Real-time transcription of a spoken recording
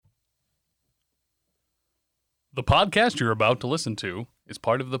The podcast you're about to listen to is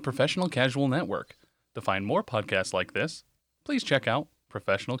part of the Professional Casual Network. To find more podcasts like this, please check out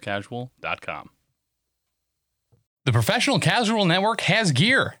professionalcasual.com. The Professional Casual Network has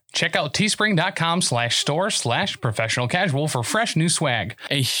gear. Check out teespring.com/store/professionalcasual for fresh new swag.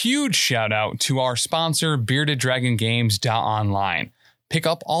 A huge shout out to our sponsor, beardeddragongames.online. Pick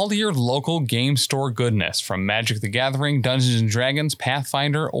up all your local game store goodness from Magic the Gathering, Dungeons & Dragons,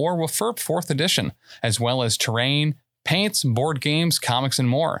 Pathfinder, or WFRP 4th Edition, as well as terrain, paints, board games, comics, and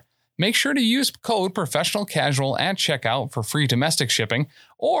more. Make sure to use code PROFessionalCasual at checkout for free domestic shipping,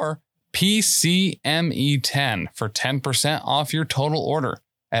 or PCME10 for 10% off your total order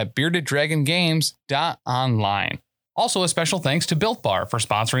at beardeddragongames.online. Also, a special thanks to Built Bar for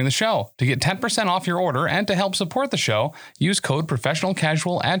sponsoring the show. To get 10% off your order and to help support the show, use code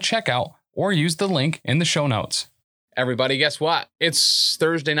PROFessionalCasual at checkout or use the link in the show notes. Everybody, guess what? It's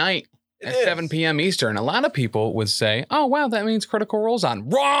Thursday night at 7 p.m. Eastern. A lot of people would say, oh, wow, that means Critical Role's on.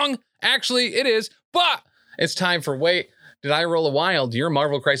 Wrong! Actually, it is, but it's time for Wait, Did I Roll a Wild? Your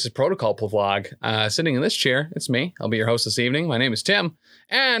Marvel Crisis Protocol vlog. Sitting in this chair, it's me. I'll be your host this evening. My name is Tim.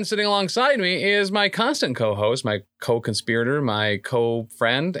 And sitting alongside me is my constant co-host, my co-conspirator, my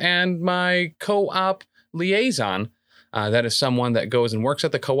co-friend, and my co-op liaison. That is someone that goes and works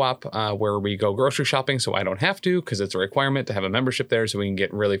at the co-op where we go grocery shopping, so I don't have to, because it's a requirement to have a membership there so we can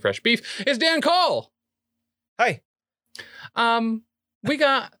get really fresh beef. It's Dan Cole. Hi. We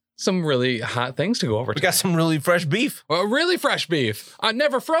got some really hot things to go over. We got some really fresh beef. Well, really fresh beef.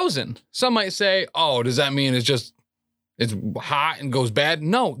 Never frozen. Some might say, oh, does that mean it's hot and goes bad?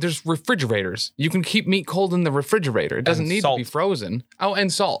 No, there's refrigerators. You can keep meat cold in the refrigerator. It doesn't need to be frozen. Oh,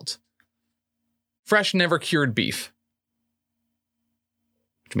 and salt. Fresh, never cured beef.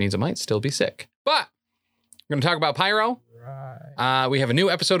 Which means it might still be sick. But we're going to talk about Pyro. Right. We have a new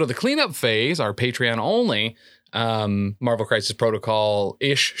episode of the Cleanup Phase, our Patreon only Marvel Crisis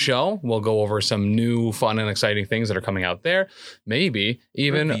Protocol-ish show. We'll go over some new, fun, and exciting things that are coming out there. Maybe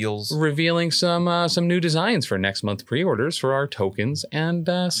even revealing some new designs for next month pre-orders for our tokens and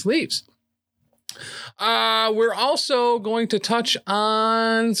sleeves. We're also going to touch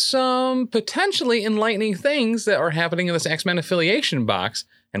on some potentially enlightening things that are happening in this X-Men affiliation box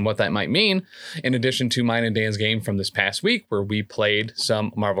and what that might mean, in addition to mine and Dan's game from this past week, where we played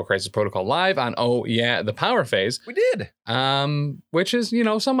some Marvel Crisis Protocol live on, the Power Phase. We did. Which is,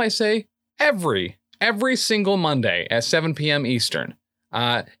 some might say every single Monday at 7 p.m. Eastern.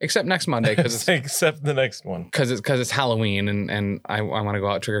 Except next Monday, except the next one, because it's Halloween and I want to go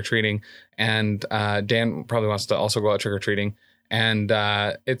out trick or treating, and Dan probably wants to also go out trick or treating, and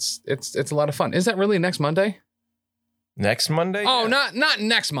it's a lot of fun. Is that really next Monday? Next Monday? Oh, yeah. not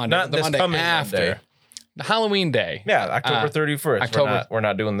next Monday. Not the this Monday coming after. Monday. The Halloween day. Yeah, October 31st. October. We're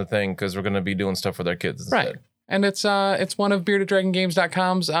not doing the thing because we're going to be doing stuff with our kids instead. Right, and it's one of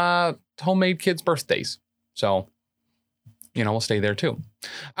beardeddragongames.com's homemade kids' birthdays, so. We'll stay there too.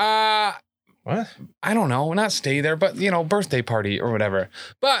 What? I don't know. Not stay there, but, birthday party or whatever.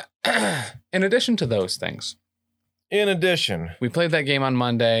 But in addition to those things. We played that game on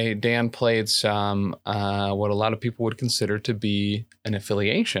Monday. Dan played some, what a lot of people would consider to be an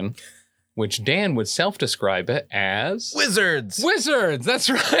affiliation, which Dan would self-describe it as... Wizards! That's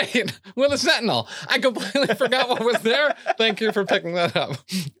right. Will the Sentinel. I completely forgot what was there. Thank you for picking that up.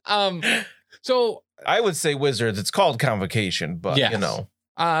 So... I would say Wizards. It's called Convocation, but yes.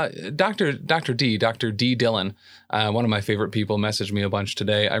 Dr. D. Dillon, one of my favorite people, messaged me a bunch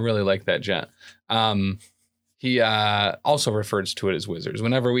today. I really like that gent. He also refers to it as Wizards.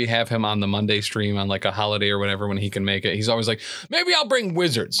 Whenever we have him on the Monday stream on like a holiday or whatever, when he can make it, he's always like, maybe I'll bring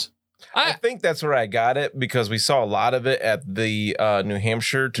Wizards. I think that's where I got it because we saw a lot of it at the New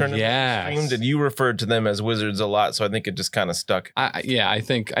Hampshire tournament. Yes. And you referred to them as Wizards a lot, so I think it just kind of stuck. I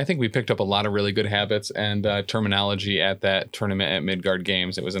think we picked up a lot of really good habits and terminology at that tournament at Midgard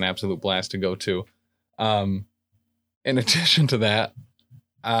Games. It was an absolute blast to go to. In addition to that,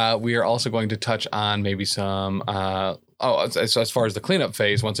 we are also going to touch on maybe some... as far as the cleanup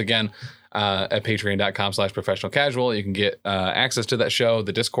phase, once again, at patreon.com/professionalcasual, you can get access to that show,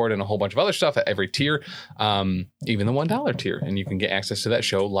 the Discord, and a whole bunch of other stuff at every tier, even the $1 tier, and you can get access to that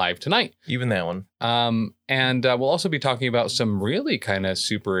show live tonight. Even that one. And we'll also be talking about some really kind of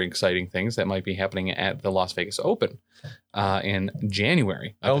super exciting things that might be happening at the Las Vegas Open in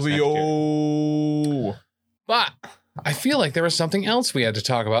January. LVO! But I feel like there was something else we had to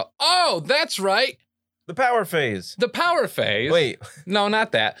talk about. Oh, that's right. The Power Phase. Wait. No,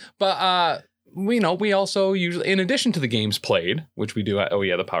 not that. But we also usually, in addition to the games played, which we do at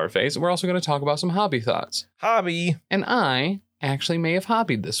the Power Phase, we're also going to talk about some hobby thoughts. Hobby. And I actually may have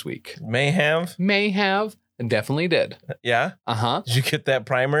hobbied this week. May have? May have. Definitely did. Yeah? Uh-huh. Did you get that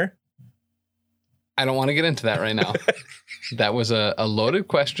primer? I don't want to get into that right now. That was a loaded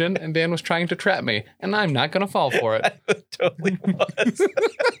question, and Dan was trying to trap me, and I'm not going to fall for it. It totally was.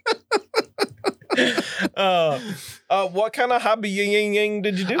 What kind of hobby ying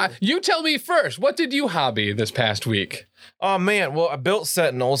did you do? You tell me first. What did you hobby this past week? Oh, man. Well, I built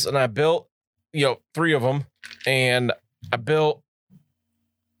Sentinels, and I built, 3 of them, and I built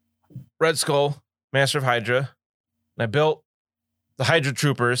Red Skull, Master of Hydra, and I built the Hydra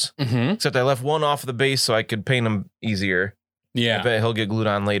Troopers, except I left one off the base so I could paint them easier. Yeah. I bet he'll get glued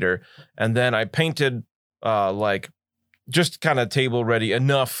on later. And then I painted just kind of table ready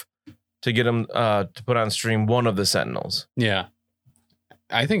enough to get him to put on stream one of the Sentinels. Yeah.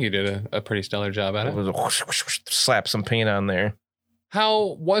 I think you did a pretty stellar job at it. It was a whoosh, whoosh, whoosh, slap some paint on there.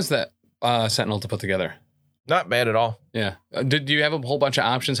 How was that Sentinel to put together? Not bad at all. Yeah. Did you have a whole bunch of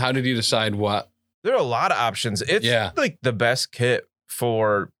options? How did you decide what? There are a lot of options. It's like the best kit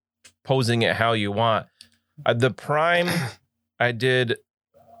for posing it how you want. The Prime, I did.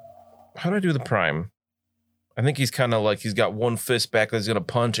 How did I do the Prime? I think he's kind of like he's got one fist back that's gonna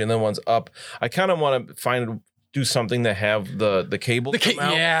punch, and then one's up. I kind of want to do something to have the cable come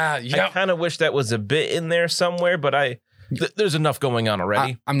out. Yeah. I kind of wish that was a bit in there somewhere, but there's enough going on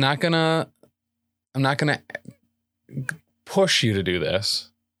already. I'm not gonna push you to do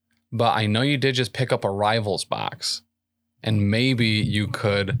this, but I know you did just pick up a Rivals box, and maybe you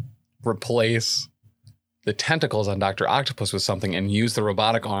could replace the tentacles on Dr. Octopus with something and use the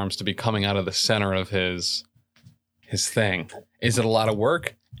robotic arms to be coming out of the center of his thing. Is it a lot of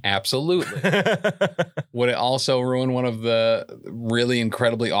work? Absolutely. Would it also ruin one of the really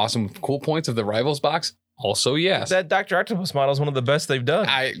incredibly awesome cool points of the Rivals box? Also, yes. That Dr. Octopus model is one of the best they've done.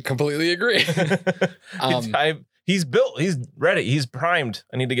 I completely agree. He's built. He's ready. He's primed.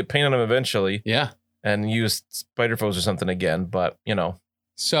 I need to get paint on him eventually. Yeah. And use Spider Foes or something again. But,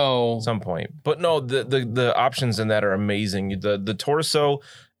 so some point. But no, the options in that are amazing. The torso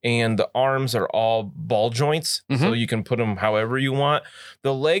and the arms are all ball joints, so you can put them however you want.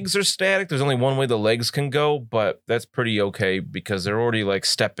 The legs are static. There's only one way the legs can go, but that's pretty okay because they're already like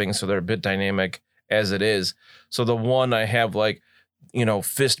stepping, so they're a bit dynamic as it is. So the one I have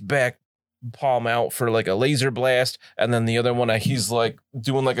fist back, palm out for like a laser blast, and then the other one he's like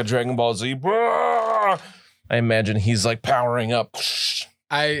doing like a Dragon Ball Z. I imagine he's like powering up.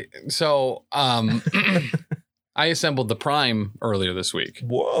 I assembled the Prime earlier this week.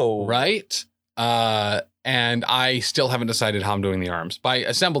 Whoa. Right? And I still haven't decided how I'm doing the arms. By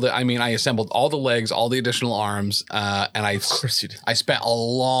assembled it, I mean I assembled all the legs, all the additional arms, and Of course you did. I spent a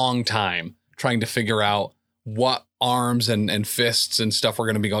long time trying to figure out what arms and fists and stuff were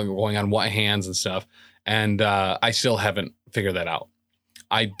going to be going on what hands and stuff. And I still haven't figured that out.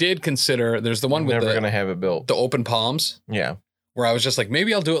 I did consider, there's the one with never going to have it built. The open palms. Yeah. Where I was just like,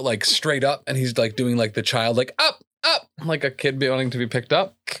 maybe I'll do it like straight up. And he's like doing like the child, like up, like a kid wanting to be picked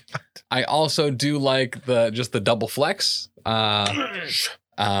up. I also do like just the double flex. Welcome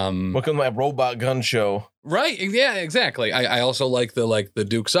to my robot gun show. Right. Yeah, exactly. I also like the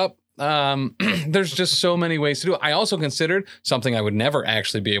Dukes up. There's just so many ways to do it. I also considered something I would never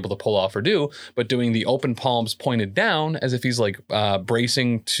actually be able to pull off or do, but doing the open palms pointed down as if he's like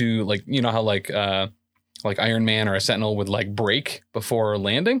bracing to like, you know how like Iron Man or a Sentinel would like break before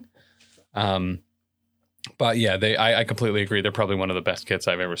landing. But yeah, I completely agree. They're probably one of the best kits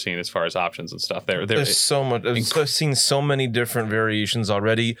I've ever seen as far as options and stuff. There's so much. I've seen so many different variations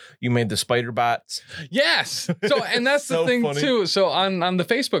already. You made the spider bots. Yes. So, and that's the So thing funny. too. So on the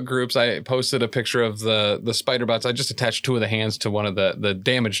Facebook groups, I posted a picture of the spider bots. I just attached 2 of the hands to one of the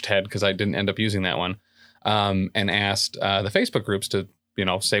damaged head because I didn't end up using that one. And asked the Facebook groups to,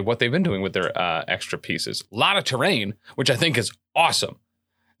 say what they've been doing with their extra pieces. A lot of terrain, which I think is awesome.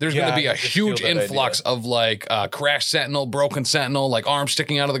 There's going to be a huge influx of like Crash Sentinel, Broken Sentinel, like arms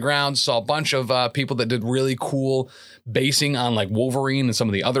sticking out of the ground. Saw a bunch of people that did really cool basing on like Wolverine and some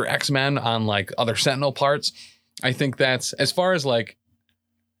of the other X-Men on like other Sentinel parts. I think that's, as far as like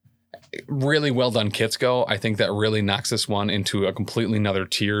really well done kits go, I think that really knocks this one into a completely another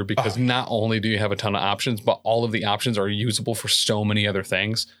tier because not only do you have a ton of options, but all of the options are usable for so many other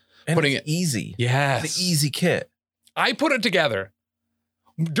things. And Putting it's easy. Yes. It's an easy kit. I put it together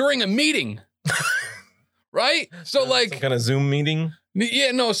during a meeting, right? So like some kind of Zoom meeting.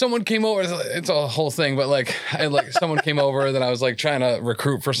 Yeah, no, someone came over. It's a whole thing, but like someone came over that I was like trying to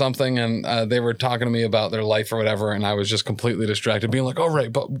recruit for something, and they were talking to me about their life or whatever, and I was just completely distracted, being like, "All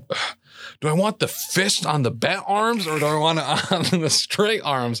right, but do I want the fist on the bent arms or do I want it on the straight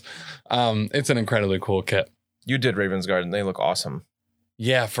arms?" It's an incredibly cool kit. You did Raven's Garden. They look awesome.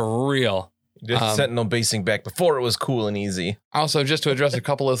 Yeah, for real. Just Sentinel basing back before it was cool and easy. Also, just to address a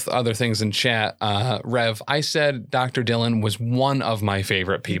couple of other things in chat, Rev, I said Dr. Dylan was one of my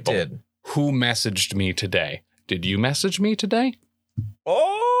favorite people. He did. Who messaged me today. Did you message me today?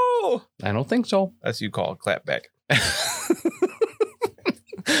 Oh! I don't think so. That's you call a clap back.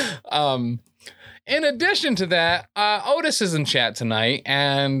 In addition to that, Otis is in chat tonight,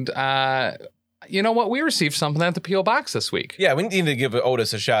 and you know what? We received something at the P.O. Box this week. Yeah, we need to give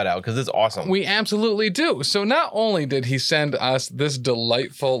Otis a shout out because it's awesome. We absolutely do. So not only did he send us this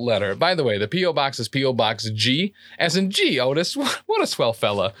delightful letter, by the way, the P.O. Box is P.O. Box G, as in G, Otis. What a swell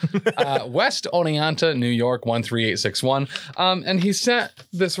fella. West Oneonta, New York, 13861. And he sent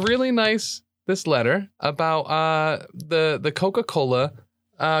this really nice, this letter about the Coca-Cola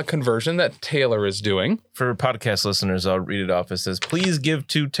conversion that Taylor is doing. For podcast listeners, I'll read it off. It says, please give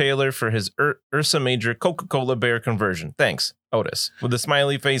to Taylor for his Ursa Major Coca-Cola Bear conversion. Thanks, Otis. With a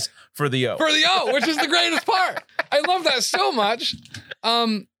smiley face for the O. For the O, which is the greatest part. I love that so much.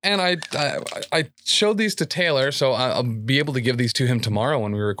 And I showed these to Taylor, so I'll be able to give these to him tomorrow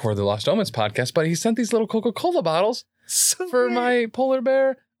when we record the Lost Omens podcast. But he sent these little Coca-Cola bottles for my polar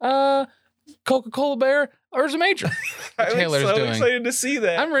bear, Coca-Cola Bear Ursa Major. Taylor's so doing. Excited to see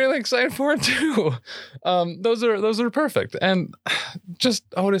that. I'm really excited for it too. Those are perfect, and just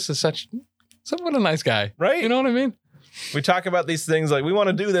Otis is what a nice guy, right? You know what I mean? We talk about these things like we want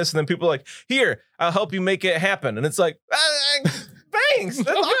to do this, and then people are like, "Here, I'll help you make it happen," and it's like, thanks. That's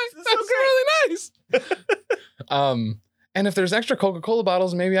really nice. And if there's extra Coca-Cola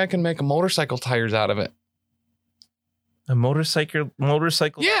bottles, maybe I can make motorcycle tires out of it. A motorcycle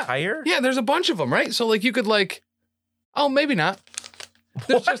tire? Yeah, there's a bunch of them, right? So like you could maybe not.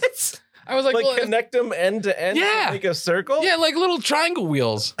 What? I was like, well, connect them end to end to make a circle? Yeah, like little triangle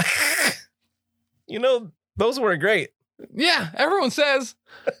wheels. Those were great. Yeah, everyone says.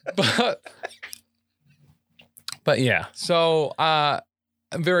 But yeah, so I'm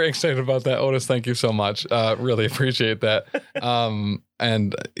very excited about that, Otis. Thank you so much. Really appreciate that.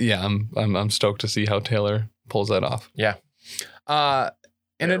 And yeah, I'm stoked to see how Taylor pulls that off. Yeah.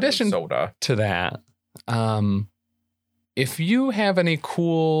 In addition to that, if you have any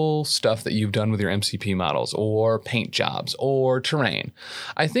cool stuff that you've done with your MCP models or paint jobs or terrain,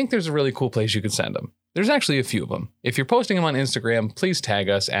 I think there's a really cool place you could send them. There's actually a few of them. If you're posting them on Instagram, please tag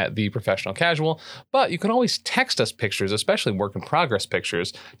us at The Professional Casual, but you can always text us pictures, especially work in progress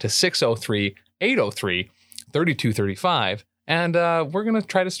pictures, to 603-803-3235. And we're going to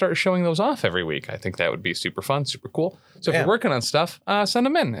try to start showing those off every week. I think that would be super fun, super cool. So if you're working on stuff, send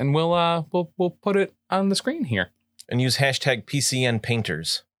them in and we'll put it on the screen here. And use hashtag PCN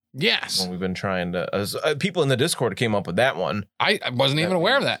Painters. Yes. When we've been trying to... people in the Discord came up with that one. I wasn't even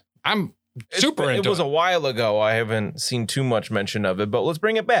aware of that. I'm super into it. It was a while ago. I haven't seen too much mention of it, but let's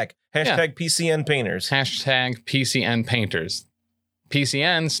bring it back. Hashtag PCN Painters. Hashtag PCN Painters.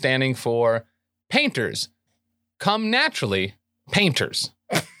 PCN standing for Painters. Come naturally, painters.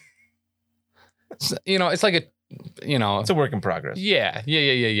 It's like it's a work in progress. Yeah.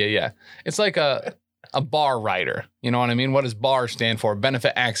 It's like a bar rider. You know what I mean? What does BAR stand for?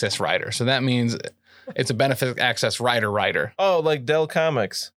 Benefit Access Rider. So that means it's a Benefit Access Rider. Oh, like Dell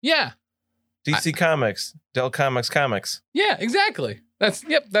Comics. Yeah. DC Comics. Dell Comics. Yeah, exactly. That's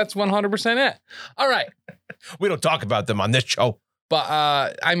 100% it. All right. We don't talk about them on this show. But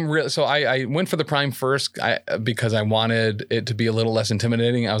I went for the Prime first because I wanted it to be a little less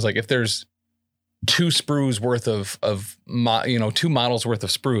intimidating. I was like, if there's two sprues worth of two models worth of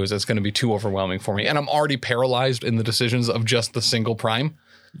sprues, it's going to be too overwhelming for me. And I'm already paralyzed in the decisions of just the single Prime.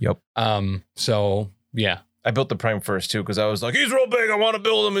 Yep. So yeah. I built the Prime first too because I was like, he's real big. I want to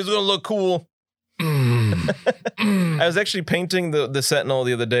build him. He's going to look cool. I was actually painting the Sentinel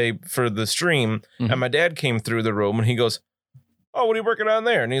the other day for the stream, and my dad came through the room and he goes, oh, what are you working on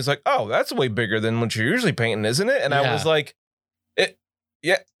there? And he's like, oh, that's way bigger than what you're usually painting, isn't it? And I was like, it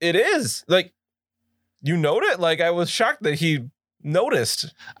is. Like, you noted it? Like, I was shocked that he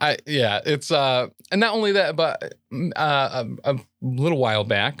noticed. It's and not only that, but a little while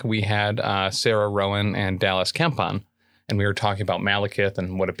back we had Sarah Rowan and Dallas Kemp on, and we were talking about Malekith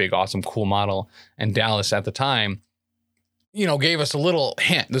and what a big, awesome, cool model. And Dallas at the time, gave us a little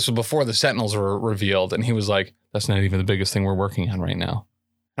hint. This was before the Sentinels were revealed, and he was like, that's not even the biggest thing we're working on right now.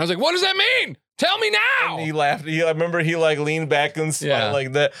 And I was like, what does that mean? Tell me now. And he laughed. I remember he leaned back and smiled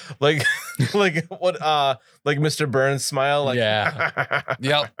like that. Like what like Mr. Burns smile. Like, yeah.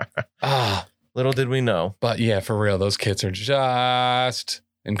 Yep. Little did we know. But yeah, for real, those kits are just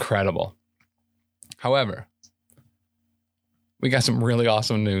incredible. However, we got some really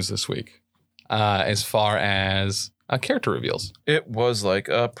awesome news this week. As far as character reveals. It was like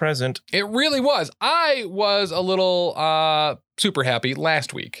a present. It really was. I was a little super happy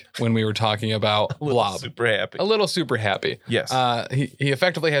last week when we were talking about Blob. Super happy. A little super happy. Yes. He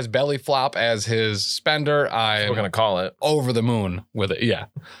effectively has Belly Flop as his spender. We're going to call it. Over the moon with it. Yeah.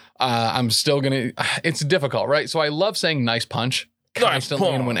 I'm still going to. It's difficult, right? So I love saying nice punch constantly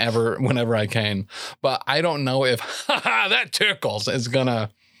and whenever I can. But I don't know if that tickles is going to,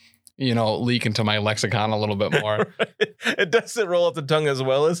 leak into my lexicon a little bit more. It doesn't roll off the tongue as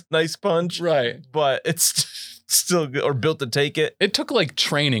well as nice punch. Right. But it's still good, or built to take it. It took like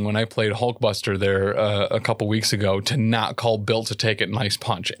training when I played Hulkbuster there a couple weeks ago to not call built to take it nice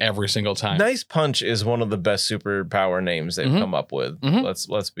punch every single time. Nice punch is one of the best superpower names they've come up with.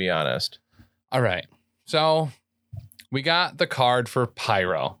 Let's be honest. All right. So we got the card for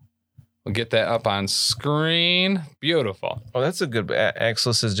Pyro. We'll get that up on screen. Beautiful. Oh, that's a good.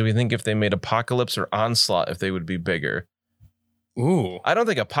 Axel says, do we think if they made Apocalypse or Onslaught, if they would be bigger? Ooh. I don't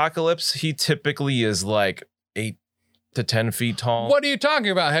think Apocalypse, he typically is like 8 to 10 feet tall. What are you talking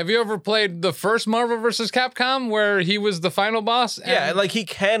about? Have you ever played the first Marvel vs. Capcom where he was the final boss? Yeah, like he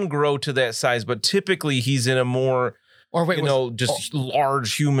can grow to that size, but typically he's in a more,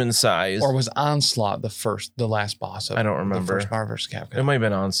 large human size. Or was Onslaught the last boss of I don't remember. The first Marvel vs. Capcom? It might have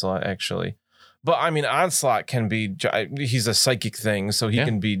been Onslaught, actually. But I mean, Onslaught can be, he's a psychic thing, so he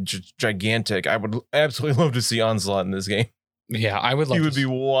can be gigantic. I would absolutely love to see Onslaught in this game. Yeah, I would love He would be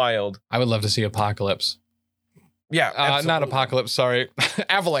wild. I would love to see Apocalypse. Yeah, not Apocalypse, sorry.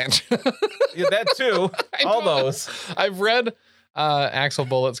 Avalanche. Yeah, that too. All those. I've read Axel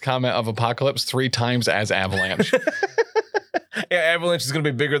Bullett's comment of Apocalypse 3 times as Avalanche. Yeah, Avalanche is going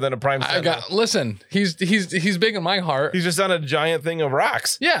to be bigger than a Prime Sentinel. Listen, he's big in my heart. He's just on a giant thing of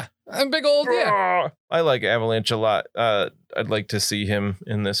rocks. Yeah, a big old, yeah. I like Avalanche a lot. I'd like to see him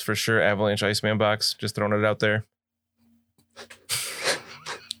in this for sure. Avalanche Iceman box. Just throwing it out there.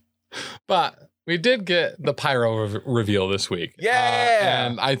 But we did get the Pyro reveal this week. Yeah.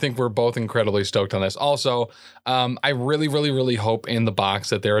 And I think we're both incredibly stoked on this. Also, I really, really, really hope in the box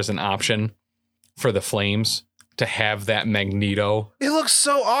that there is an option for the flames to have that Magneto. It looks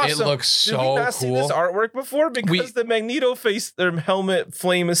so awesome. It looks so cool. Did we not see this artwork before? Because the Magneto face, their helmet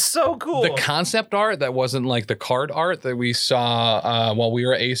flame is so cool. The concept art that wasn't like the card art that we saw while we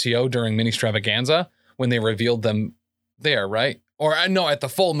were at ACO during Mini Stravaganza when they revealed them there, right? Or no, at the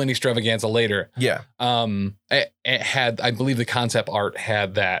full Mini Stravaganza later. Yeah. It had, I believe the concept art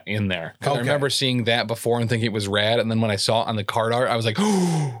had that in there. Okay. I remember seeing that before and thinking it was rad. And then when I saw it on the card art, I was like,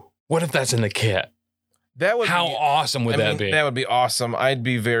 oh, what if that's in the kit? That would How awesome would that be? That would be awesome. I'd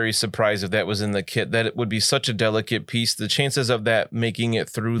be very surprised if that was in the kit. That it would be such a delicate piece. The chances of that making it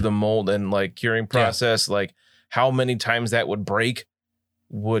through the mold and like curing process, like how many times that would break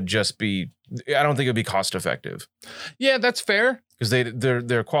would just be, I don't think it'd be cost effective. Yeah, that's fair. Because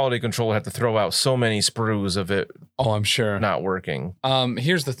their quality control would have to throw out so many sprues of it. Oh, I'm sure. Not working.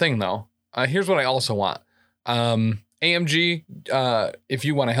 Here's the thing though. Here's what I also want. AMG, if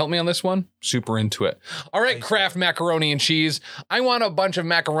you want to help me on this one, super into it. All right, Kraft macaroni and cheese. I want a bunch of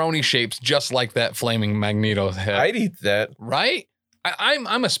macaroni shapes just like that flaming Magneto head. I'd eat that. Right?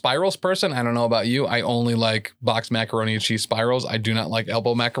 I'm a spirals person. I don't know about you. I only like boxed macaroni and cheese spirals. I do not like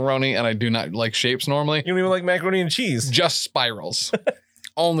elbow macaroni, and I do not like shapes normally. You don't even like macaroni and cheese? Just spirals.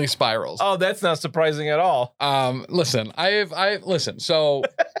 Only spirals. Oh, that's not surprising at all. Listen, listen. So,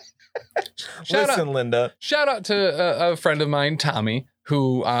 Linda. Shout out to a friend of mine, Tommy,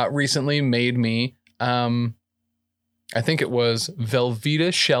 who recently made me. I think it was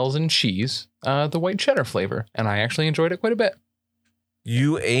Velveeta shells and cheese, the white cheddar flavor, and I actually enjoyed it quite a bit.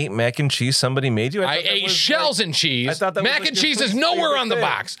 You ate mac and cheese somebody made you? I ate shells and cheese. I thought that mac and cheese is nowhere on the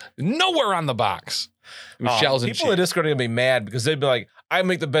box. Nowhere on the box. It was shells and cheese. People in Discord are going to be mad because they'd be like, I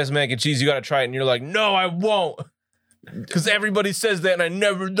make the best mac and cheese. You got to try it. And you're like, no, I won't. Because everybody says that and I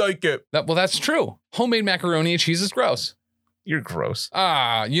never like it. Well, that's true. Homemade macaroni and cheese is gross. You're gross.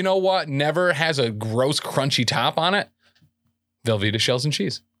 You know what? Never has a gross crunchy top on it. Velveeta shells and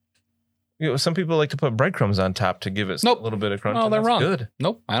cheese. You know, some people like to put breadcrumbs on top to give it a little bit of crunch. Oh, they're wrong. Good.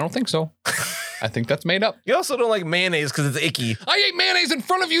 Nope, I don't think so. I think that's made up. You also don't like mayonnaise because it's icky. I ate mayonnaise in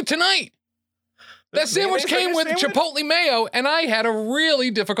front of you tonight. That sandwich came with Chipotle mayo, and I had a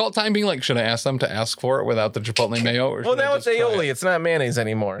really difficult time being like, should I ask them to ask for it without the Chipotle mayo? Or well, now it's aioli. It's not mayonnaise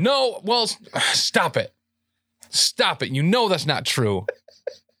anymore. No, well, stop it. Stop it. You know that's not true.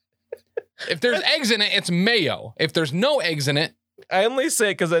 If there's eggs in it, it's mayo. If there's no eggs in it, I only say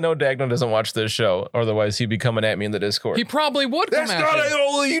it because I know Dagno doesn't watch this show. Otherwise, he'd be coming at me in the Discord. He probably would come That's at not you.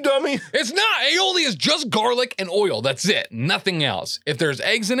 aioli, you dummy. It's not. Aioli is just garlic and oil. That's it. Nothing else. If there's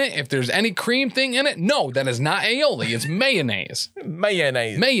eggs in it, if there's any cream thing in it, no, that is not aioli. It's mayonnaise.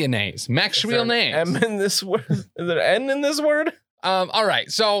 Mayonnaise. Mayonnaise. Max Is there an mayonnaise. M in this word? Is there an N in this word? All right.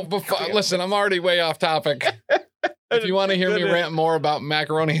 So listen, I'm already way off topic. If you want to hear me rant more about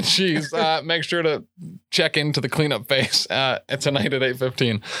macaroni and cheese, make sure to check into the cleanup phase tonight at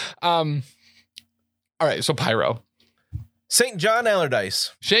 8:15. All right, so Pyro. St. John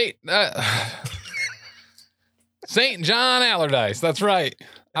Allardyce. St. John Allardyce. That's right.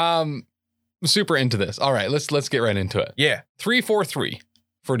 Super into this. All right, let's get right into it. Yeah. 3-4-3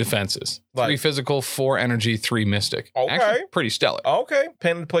 for defenses. Like- 3 physical, 4 energy, 3 mystic. Okay. Actually, pretty stellar. Okay.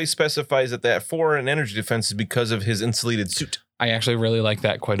 Pen and Play specifies that 4 in energy defense is because of his insulated suit. I actually really like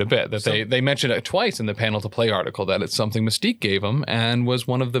that quite a bit. That they mentioned it twice in the Panel to Play article, that it's something Mystique gave him and was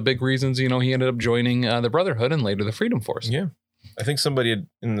one of the big reasons, he ended up joining the Brotherhood and later the Freedom Force. Yeah. I think somebody had,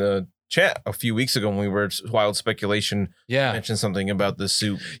 in the chat a few weeks ago when we were at Wild Speculation, Yeah. mentioned something about the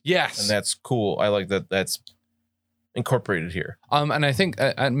suit. Yes. And that's cool. I like that that's incorporated here. And I think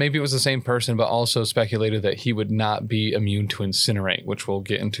maybe it was the same person, but also speculated that he would not be immune to Incinerate, which we'll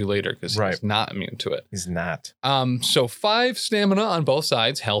get into later because Right. he's not immune to it. He's not. So 5 stamina on both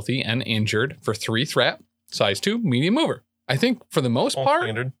sides, healthy and injured, for 3 threat, size 2, medium mover. I think for the most All part,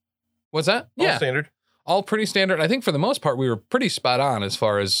 standard. what's that? All standard. All pretty standard. I think for the most part, we were pretty spot on as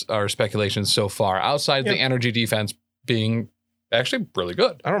far as our speculations so far, outside the energy defense being actually really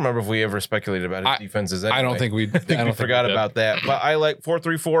good. I don't remember if we ever speculated about his defenses. Anyway. I don't think we. I think we forgot about that. But I like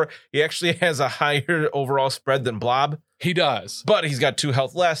 4-3-4. He actually has a higher overall spread than Blob, He does. but he's got 2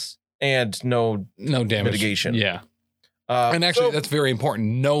 health less and no damage mitigation. Yeah. And actually, that's very important.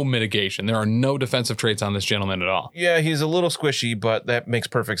 No mitigation. There are no defensive traits on this gentleman at all. Yeah, he's a little squishy, but that makes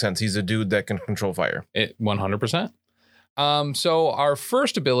perfect sense. He's a dude that can control fire. 100%. So our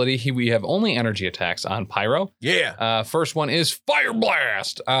first ability, we have only energy attacks on Pyro. Yeah. First one is Fire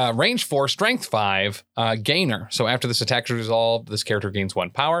Blast. Range 4, strength 5, gainer. So after this attack is resolved, this character gains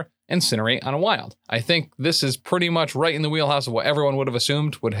 1 power. Incinerate on a wild. I think this is pretty much right in the wheelhouse of what everyone would have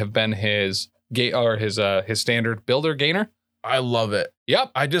assumed would have been his standard builder gainer. I love it.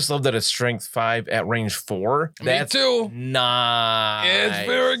 Yep. I just love that it's strength 5 at range 4. Me too. Nice. It's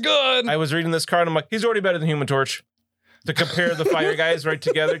very good. I was reading this card. I'm like, he's already better than Human Torch. To compare the fire guys right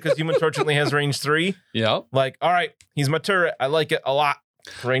together, because Human Torch only has range 3. Yep. Like, all right, he's my turret. I like it a lot.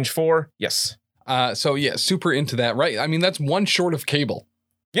 Range 4, yes. So yeah, super into that. Right. I mean, that's 1 short of Cable.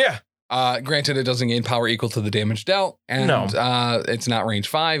 Yeah. Granted, it doesn't gain power equal to the damage dealt, and it's not range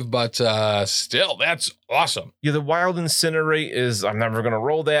 5, but still, that's awesome. Yeah, the Wild Incinerate is, I'm never going to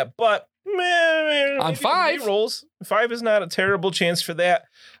roll that, but on 5 rolls, 5 is not a terrible chance for that.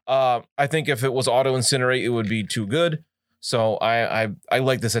 I think if it was Auto Incinerate, it would be too good. So I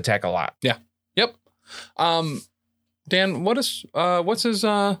like this attack a lot. Yeah. Yep. Dan, what's his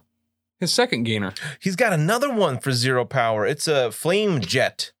second gainer? He's got another one for 0 power. It's a Flame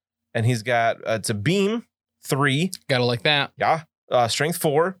Jet. And he's got, it's a beam, 3. Gotta like that. Yeah. Strength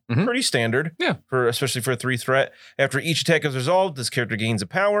 4. Mhm. Pretty standard. Yeah. Especially for a 3 threat. After each attack is resolved, this character gains a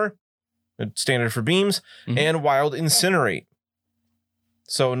power. It's standard for beams. Mhm. And Wild Incinerate.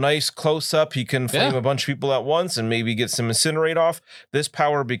 So nice close up. He can flame a bunch of people at once and maybe get some Incinerate off. This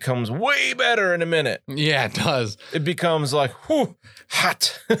power becomes way better in a minute. Yeah, it does. It becomes like, whew,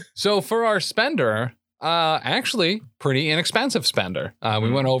 hot. So for our spender, actually pretty inexpensive spender. We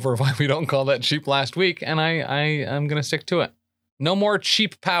went over why we don't call that cheap last week, and I'm gonna stick to it. No more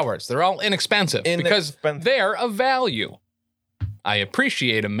cheap powers. They're all inexpensive because they're of value. I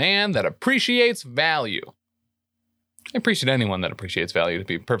appreciate a man that appreciates value. I appreciate anyone that appreciates value, to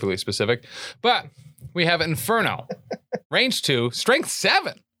be perfectly specific. But we have Inferno. Range 2, strength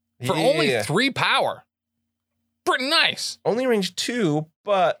 7 for only 3 power. Pretty nice. Only range 2,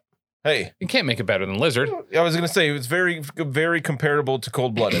 but hey. You can't make it better than Lizard. I was going to say, it's very, very comparable to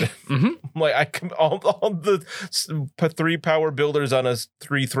Cold-Blooded. Mm-hmm. Like, all the 3 power builders on a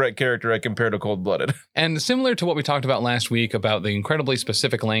 3 threat character I compare to Cold-Blooded. And similar to what we talked about last week about the incredibly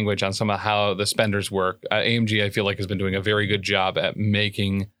specific language on some of how the spenders work, AMG, I feel like, has been doing a very good job at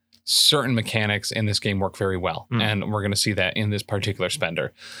making certain mechanics in this game work very well. And we're going to see that in this particular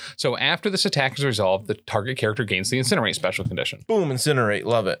spender. So after this attack is resolved, the target character gains the Incinerate special condition. Boom, Incinerate.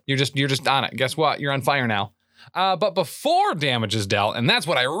 Love it. You're just on it. Guess what? You're on fire now. But before damage is dealt, and that's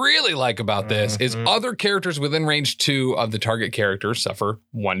what I really like about this, is other characters within range 2 of the target character suffer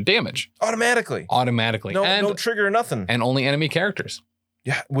 1 damage. Automatically. No trigger, nothing. And only enemy characters.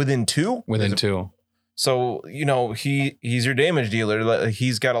 Yeah, within 2? Within 2. So, he's your damage dealer.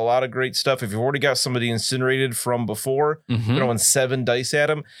 He's got a lot of great stuff. If you've already got somebody incinerated from before, throwing 7 dice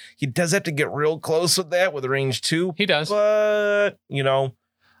at him, he does have to get real close with that with range 2. He does. But,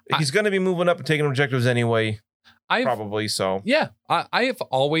 he's going to be moving up and taking objectives anyway. Probably so. Yeah. I have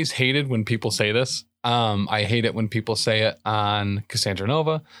always hated when people say this. I hate it when people say it on Cassandra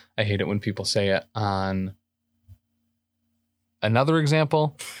Nova. I hate it when people say it on another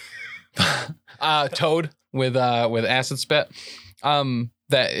example. Toad with acid spit.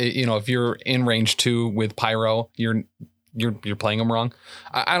 That if you're in range 2 with pyro, you're playing them wrong.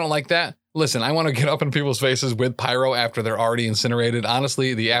 I don't like that. Listen, I want to get up in people's faces with pyro after they're already incinerated.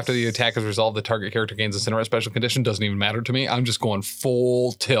 Honestly, after the attack is resolved, the target character gains incinerate special condition. Doesn't even matter to me. I'm just going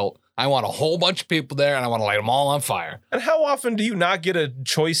full tilt. I want a whole bunch of people there, and I want to light them all on fire. And how often do you not get a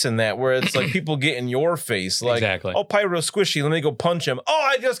choice in that where it's like people get in your face? Like, exactly. Oh, pyro's squishy. Let me go punch him. Oh,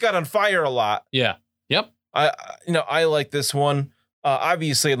 I just got on fire a lot. Yeah. Yep. I like this one.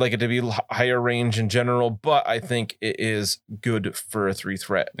 Obviously, I'd like it to be higher range in general, but I think it is good for a 3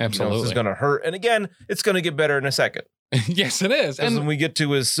 threat. Absolutely. This is going to hurt. And again, it's going to get better in a second. Yes, it is. And when we get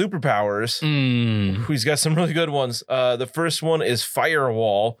to his superpowers, he's got some really good ones. The first one is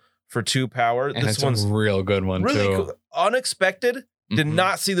Firewall for 2 power. And this one's a real good one, really too. Cool. Unexpected. Did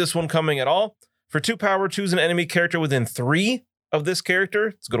not see this one coming at all. For 2 power, choose an enemy character within 3 of this character.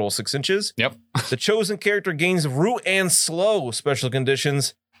 It's a good old 6 inches. Yep. The chosen character gains root and slow special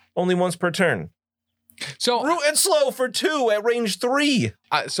conditions only once per turn. So root and slow for 2 at range 3.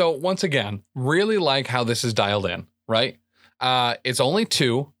 So once again, really like how this is dialed in, right? It's only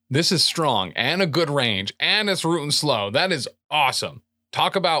 2. This is strong and a good range, and it's root and slow. That is awesome.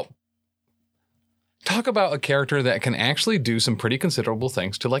 Talk about a character that can actually do some pretty considerable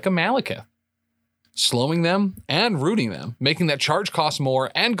things to like a Malekith. Slowing them and rooting them, making that charge cost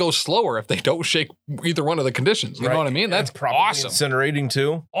more and go slower if they don't shake either one of the conditions. You know what I mean? That's awesome. Incinerating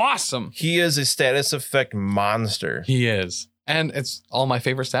too. Awesome. He is a status effect monster. He is. And it's all my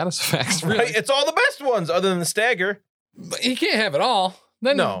favorite status effects. Really. Right? It's all the best ones other than the stagger. But he can't have it all.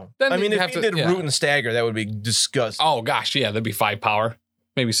 Then I mean, if he did root and stagger, that would be disgusting. Oh gosh, yeah, that'd be 5 power,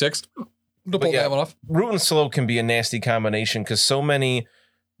 maybe 6 to pull that one off. Root and slow can be a nasty combination because so many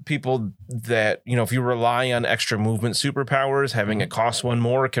people that, if you rely on extra movement superpowers, having it cost 1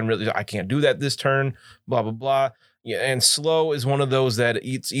 more can really, I can't do that this turn, blah, blah, blah. Yeah, and slow is one of those that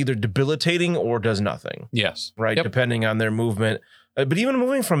it's either debilitating or does nothing. Yes. Right, depending on their movement. But even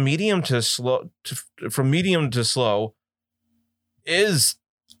moving from medium to slow, is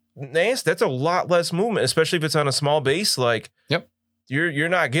nasty. That's a lot less movement, especially if it's on a small base. Like, you're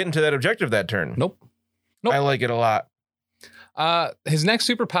not getting to that objective that turn. Nope. I like it a lot. His next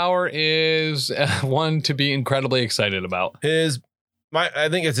superpower is one to be incredibly excited about. I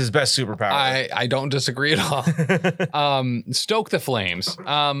think it's his best superpower. I don't disagree at all. Stoke the Flames.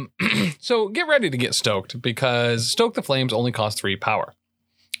 So get ready to get stoked because Stoke the Flames only costs 3 power.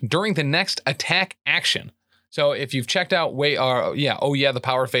 During the next attack action. So if you've checked out the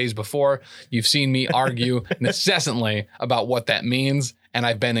power phase before, you've seen me argue incessantly about what that means. And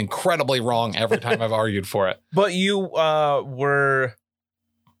I've been incredibly wrong every time I've argued for it. But you were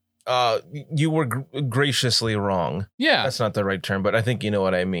graciously wrong. Yeah. That's not the right term, but I think you know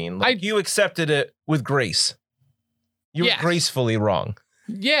what I mean. Like, you accepted it with grace. You were gracefully wrong.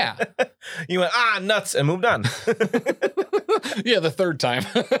 Yeah. You went, nuts, and moved on. Yeah, the 3rd time.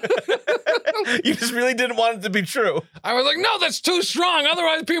 You just really didn't want it to be true. I was like, no, that's too strong.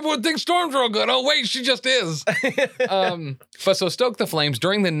 Otherwise, people would think Storm's real good. Oh, wait, she just is. But so Stoke the Flames,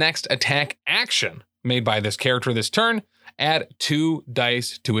 during the next attack action made by this character this turn, add 2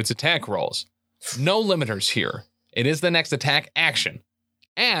 dice to its attack rolls. No limiters here. It is the next attack action.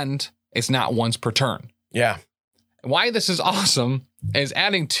 And it's not once per turn. Yeah. Why this is awesome is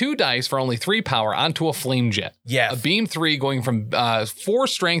adding 2 dice for only 3 power onto a flame jet. Yeah. A beam 3 going from 4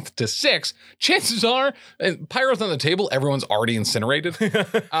 strength to 6. Chances are, Pyro's on the table, everyone's already incinerated.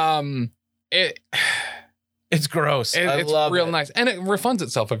 It's gross. I love real it. nice. And it refunds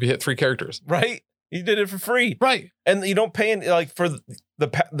itself if you hit 3 characters. Right? You did it for free. Right. And you don't pay any, like, for the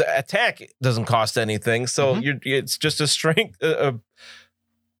attack, it doesn't cost anything. So it's just a strength...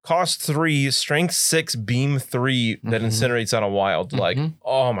 cost 3, strength 6, beam 3 that incinerates on a wild. Like,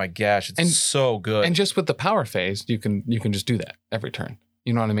 oh my gosh, it's so good. And just with the power phase, you can just do that every turn.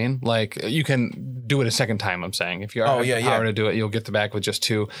 You know what I mean? Like, you can do it a second time, I'm saying. If you have the power to do it, you'll get the back with just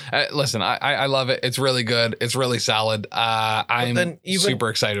 2. Listen, I love it. It's really good. It's really solid. I'm super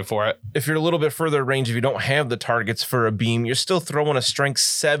excited for it. If you're a little bit further range, if you don't have the targets for a beam, you're still throwing a strength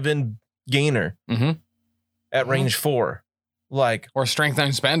 7 gainer at range 4. Like, or strength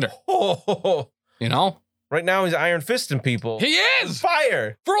 9 spender. Oh, You know? Right now he's iron fisting people. He is!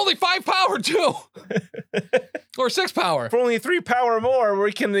 Fire! For only 5 power, too. Or 6 power. For only 3 power more,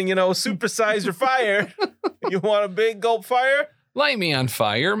 we can, supersize your fire. You want a big gulp fire? Light me on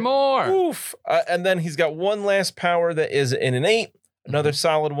fire more. Oof. And then he's got one last power that is an innate. Another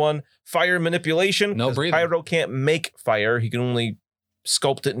solid one. Fire manipulation. No 'cause breathing. Pyro can't make fire. He can only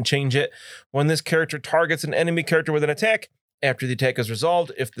sculpt it and change it. When this character targets an enemy character with an attack, after the attack is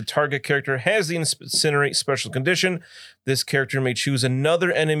resolved, if the target character has the incinerate special condition, this character may choose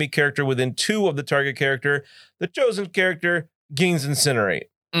another enemy character within 2 of the target character. The chosen character gains incinerate.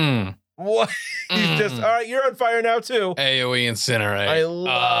 What? He's just, all right, you're on fire now too. AoE incinerate. I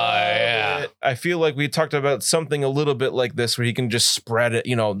love it. I feel like we talked about something a little bit like this where he can just spread it,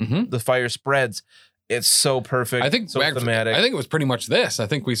 the fire spreads. It's so perfect. I think so thematic. I think it was pretty much this. I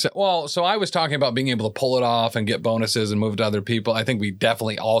think we said, so I was talking about being able to pull it off and get bonuses and move it to other people. I think we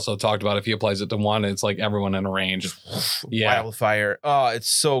definitely also talked about if he applies it to one, it's like everyone in a range. Yeah. Wildfire. Oh, it's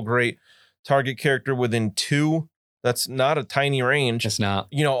so great. Target character within 2. That's not a tiny range. It's not.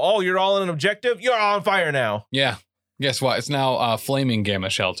 You're all in an objective. You're all on fire now. Yeah. Guess what? It's now flaming gamma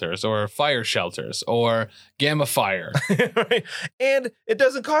shelters or fire shelters or gamma fire. Right? And it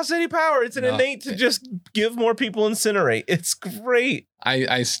doesn't cost any power. It's an innate to just give more people incinerate. It's great.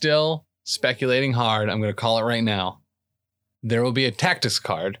 I still speculating hard. I'm going to call it right now. There will be a tactics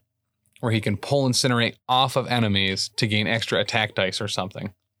card where he can pull incinerate off of enemies to gain extra attack dice or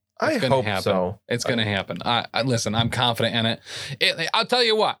something. I hope so. It's going to happen. I listen, I'm confident in it. I'll tell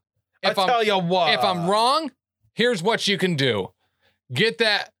you what. If I'm wrong, here's what you can do. Get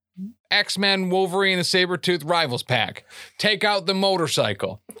that X-Men Wolverine and Sabretooth Rivals pack. Take out the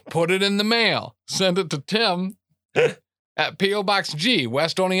motorcycle. Put it in the mail. Send it to Tim at P.O. Box G,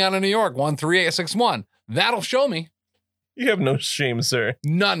 West Oneonta, New York, 13861. That'll show me. You have no shame, sir.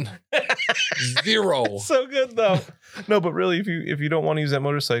 None. Zero. So good, though. No, but really, if you don't want to use that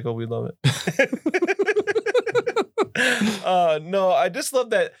motorcycle, we love it. No, I just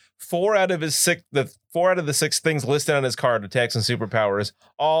love that 4 out of the 6 things listed on his card, attacks and superpowers,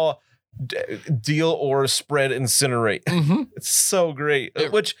 all deal or spread incinerate. Mm-hmm. It's so great,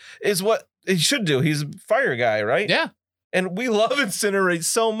 which is what he should do. He's a fire guy, right? Yeah. And we love incinerate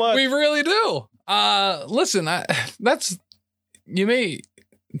so much. We really do. Listen, you may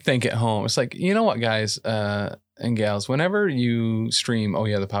think at home. It's like, you know what, guys and gals, whenever you stream,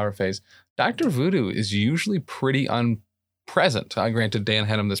 the power phase, Dr. Voodoo is usually pretty unpresent. Granted, Dan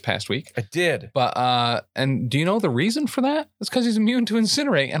had him this past week. I did. But, and do you know the reason for that? It's because he's immune to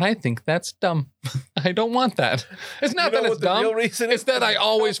incinerate, and I think that's dumb. I don't want that. It's not that it's dumb. Real reason it's that I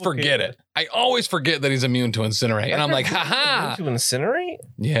always forget it. I always forget that he's immune to incinerate, and I'm like, haha. Immune to incinerate?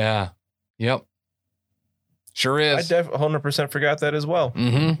 Yeah. Yep. Sure is. I 100% forgot that as well.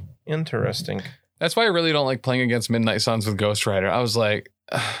 Mm-hmm. Interesting. That's why I really don't like playing against Midnight Suns with Ghost Rider. I was like,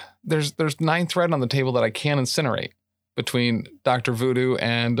 there's 9 thread on the table that I can incinerate between Dr. Voodoo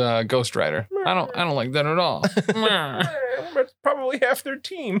and Ghost Rider. I don't like that at all. That's probably half their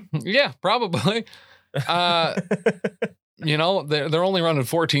team. Yeah, probably. They're only running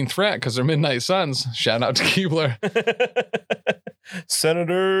 14 threat because they're Midnight Suns. Shout out to Keebler.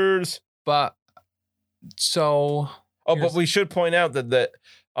 Senators. But we should point out that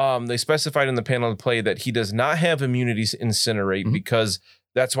they specified in the panel of play that he does not have immunity to incinerate because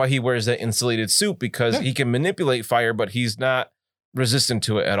that's why he wears that insulated suit, because he can manipulate fire, but he's not resistant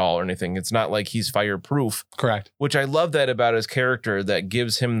to it at all or anything. It's not like he's fireproof. Correct. Which I love that about his character, that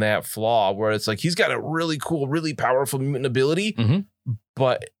gives him that flaw where it's like he's got a really cool, really powerful mutant ability,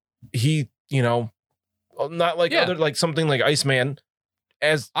 but he, not like other, like something like Iceman.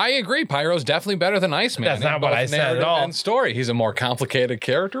 As I agree, Pyro's definitely better than Iceman. That's not what I said at all. And story. He's a more complicated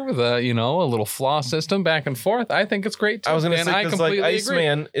character with a little flaw system back and forth. I think it's great too. I was going to say, because like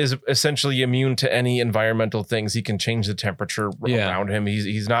Iceman agree. is essentially immune to any environmental things. He can change the temperature around him.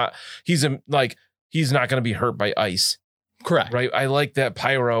 He's not going to be hurt by ice. Correct. Right. I like that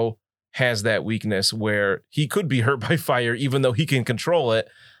Pyro has that weakness where he could be hurt by fire, even though he can control it.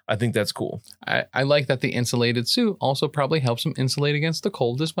 I think that's cool. I like that the insulated suit also probably helps him insulate against the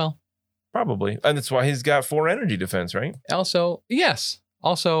cold as well. Probably. And that's why he's got 4 energy defense, right? Also, yes.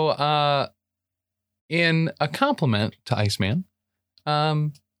 Also, in a compliment to Iceman,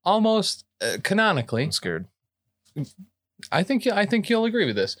 almost canonically. I'm scared. I think you'll agree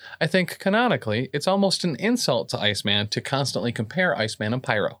with this. I think canonically, it's almost an insult to Iceman to constantly compare Iceman and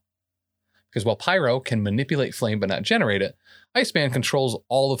Pyro. Because while Pyro can manipulate flame but not generate it, Iceman controls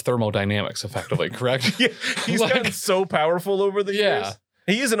all of thermodynamics effectively, correct? Yeah, he's gotten so powerful over the years.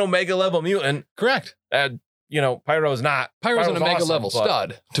 He is an Omega level mutant. Correct. Pyro's not. Pyro's an Omega level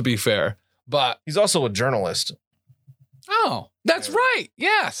stud, to be fair. But he's also a journalist. Oh, that's right.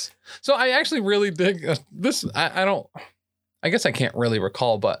 Yes. So I actually really dig this. I guess I can't really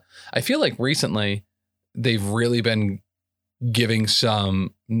recall, but I feel like recently they've really been giving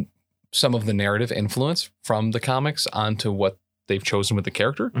some of the narrative influence from the comics onto what they've chosen with the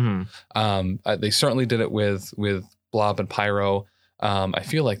character. They certainly did it with Blob and Pyro. I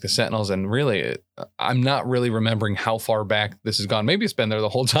feel like the Sentinels, and really, I'm not really remembering how far back this has gone. Maybe it's been there the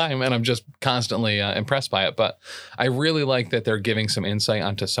whole time, and I'm just constantly impressed by it. But I really like that they're giving some insight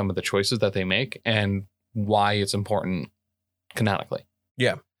onto some of the choices that they make and why it's important canonically.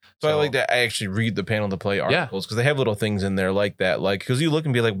 Yeah. So I like that. I actually read the panel to play articles because they have little things in there like that. Like, because you look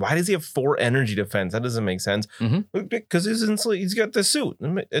and be like, why does he have 4 energy defense? That doesn't make sense. Because he's got the suit.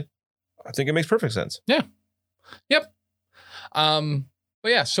 I think it makes perfect sense. Yeah. Yep. But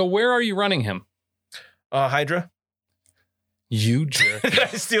yeah, so where are you running him? Hydra. You jerk. Did I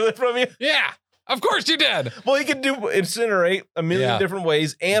steal it from you? Yeah, of course you did. Well, he can do incinerate a million different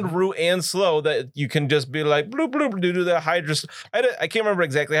ways and root and slow that you can just be like, bloop, bloop, do the Hydra. I can't remember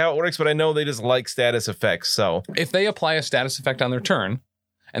exactly how it works, but I know they just like status effects. So if they apply a status effect on their turn,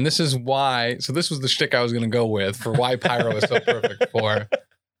 and this is why, so this was the shtick I was going to go with for why Pyro is so perfect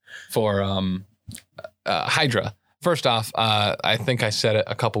for Hydra. First off, I think I said it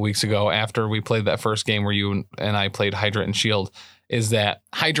a couple weeks ago after we played that first game where you and I played Hydra and Shield, is that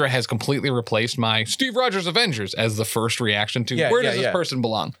Hydra has completely replaced my Steve Rogers Avengers as the first reaction to where does this person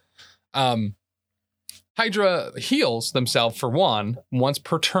belong? Hydra heals themselves for once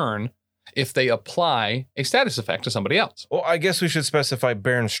per turn if they apply a status effect to somebody else. Well, I guess we should specify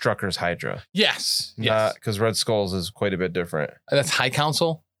Baron Strucker's Hydra. Yes. Because Red Skull's is quite a bit different. That's High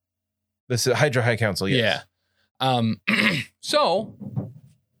Council? This is Hydra High Council, yes. Yeah. So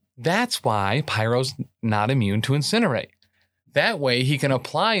that's why Pyro's not immune to Incinerate. That way he can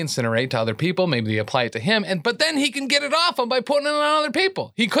apply Incinerate to other people. Maybe they apply it to him, but then he can get it off him by putting it on other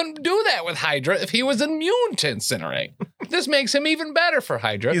people. He couldn't do that with Hydra if he was immune to Incinerate. This makes him even better for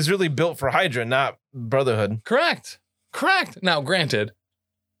Hydra. He's really built for Hydra, not Brotherhood. Correct. Now, granted,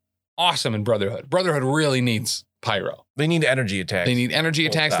 awesome in Brotherhood. Brotherhood really needs Pyro. They need energy attacks. They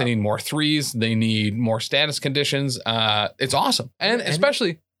need more 3s. They need more status conditions. It's awesome. And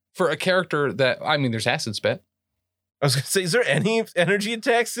especially for a character that, there's Acid Spit. I was going to say, is there any energy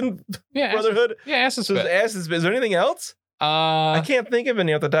attacks in Brotherhood? Acid Spit. Acid Spit. Is there anything else? I can't think of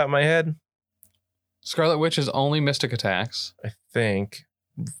any off the top of my head. Scarlet Witch is only mystic attacks. I think.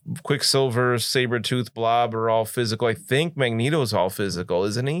 Quicksilver, Sabretooth, Blob are all physical. I think Magneto's all physical,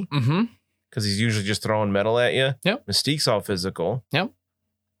 isn't he? Mm-hmm. Because he's usually just throwing metal at you. Yep. Mystique's all physical. Yep.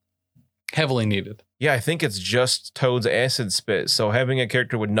 Heavily needed. Yeah, I think it's just Toad's Acid Spit. So having a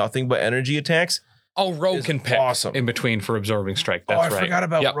character with nothing but energy attacks. Oh, Rogue can pick in between for Absorbing Strike. That's right. I forgot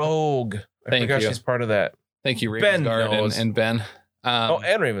about Rogue. I forgot she's part of that. Thank you, Ravensguard and Ben.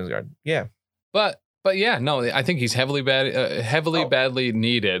 And Ravensguard. Yeah. But yeah, no, I think he's heavily badly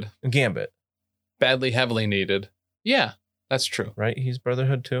needed. Gambit. Heavily needed. Yeah, that's true. Right? He's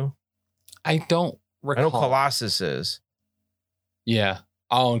Brotherhood too. I don't recall. I know Colossus is. Yeah.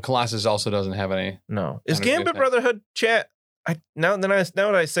 Oh, and Colossus also doesn't have any. No. Is Gambit Brotherhood, chat? Now that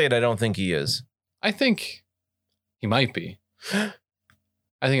I say it, I don't think he is. I think he might be. I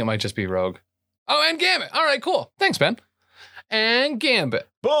think it might just be Rogue. Oh, and Gambit. All right, cool. Thanks, Ben. And Gambit.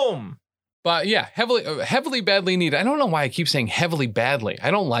 Boom. But yeah, heavily badly needed. I don't know why I keep saying heavily badly.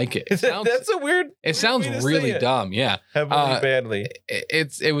 I don't like it. That's a weird. It sounds really dumb. Yeah. Heavily badly.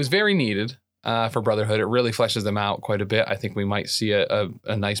 It was very needed for Brotherhood. It really fleshes them out quite a bit. I think we might see a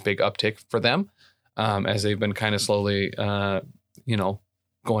nice big uptick for them as they've been kind of slowly,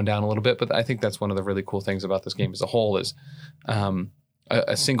 going down a little bit. But I think that's one of the really cool things about this game as a whole is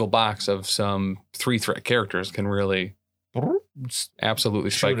a single box of some 3-threat characters can really absolutely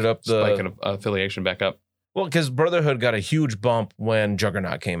spike an affiliation back up. Well, because Brotherhood got a huge bump when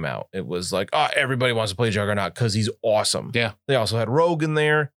Juggernaut came out. It was like, everybody wants to play Juggernaut because he's awesome. Yeah. They also had Rogue in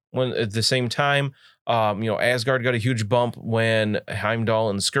there when at the same time. Asgard got a huge bump when Heimdall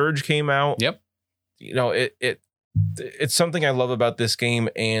and Scourge came out. Yep. It's something I love about this game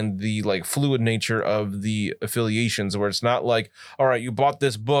and the fluid nature of the affiliations, where it's not like, all right, you bought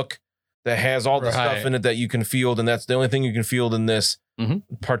this book that has all the stuff in it that you can field, and that's the only thing you can field in this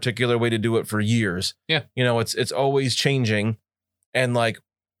particular way to do it for years. Yeah. It's always changing. And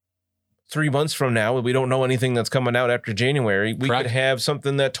 3 months from now, we don't know anything that's coming out after January. We could have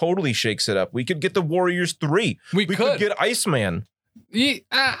something that totally shakes it up. We could get the Warriors 3. We could get Iceman.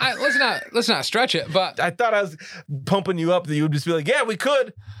 Let's not stretch it, but I thought I was pumping you up that you would just be like, yeah, we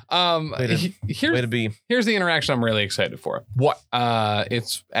could. Here's the interaction I'm really excited for. What?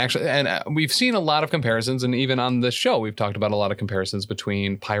 It's actually, and we've seen a lot of comparisons, and even on the show, we've talked about a lot of comparisons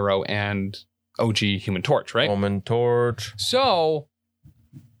between Pyro and OG Human Torch, right? Human Torch. So,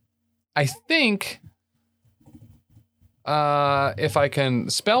 I think, if I can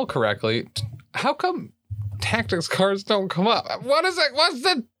spell correctly, how come tactics cards don't come up? What is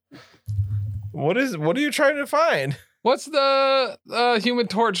it? What are you trying to find? What's the Human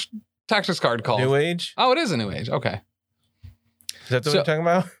Torch tactics card called? New Age? Oh, it is a New Age. Okay. Is that what you're talking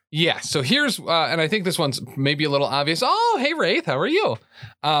about? Yeah. So here's, and I think this one's maybe a little obvious. Oh, hey, Wraith. How are you?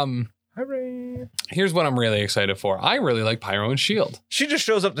 Hi, Wraith. Here's what I'm really excited for. I really like Pyro and Shield. She just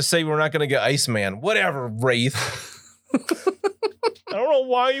shows up to say we're not going to get Iceman. Whatever, Wraith. I don't know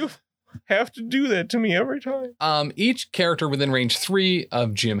why you have to do that to me every time. Each character within range 3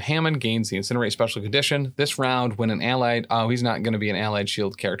 of Jim Hammond gains the Incinerate special condition. This round, when an allied... Oh, he's not going to be an allied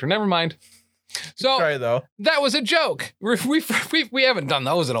shield character. Never mind. So, sorry, though. That was a joke. We haven't done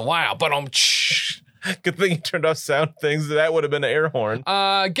those in a while, but good thing you turned off sound things. That would have been an air horn.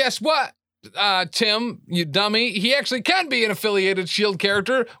 Guess what, Tim, you dummy? He actually can be an affiliated shield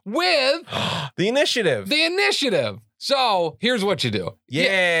character with... The Initiative. The Initiative. So here's what you do.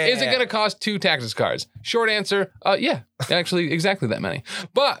 Yeah. Is it going to cost 2 tactics cards? Short answer, yeah, actually exactly that many.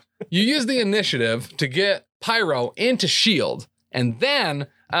 But you use the Initiative to get Pyro into Shield. And then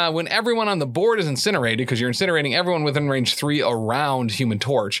when everyone on the board is incinerated, because you're incinerating everyone within range 3 around Human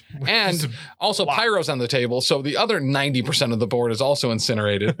Torch, and also Pyro's on the table, so the other 90% of the board is also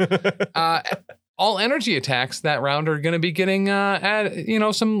incinerated. All energy attacks that round are going to be getting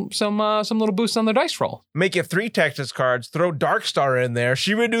some little boosts on their dice roll. Make it 3 tactics cards. Throw Darkstar in there.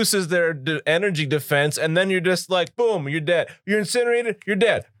 She reduces their energy defense, and then you're just like, boom, you're dead. You're incinerated. You're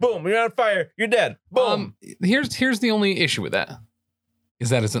dead. Boom, you're on fire. You're dead. Boom. Here's the only issue with that. Is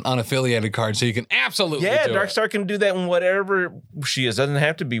that it's an unaffiliated card, so you can absolutely do Darkstar can do that in whatever she is. Doesn't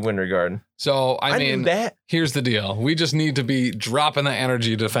have to be Winter Guard. So, I mean, here's the deal. We just need to be dropping the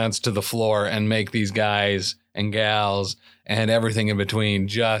energy defense to the floor and make these guys and gals and everything in between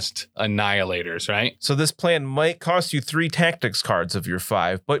just annihilators, right? So this plan might cost you 3 tactics cards of your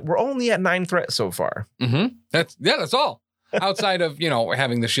 5, but we're only at 9 threats so far. Mm-hmm. That's all. Outside of,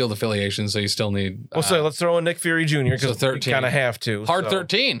 having the shield affiliation, so you still need... so let's throw in Nick Fury Jr. because you kind of have to. Hard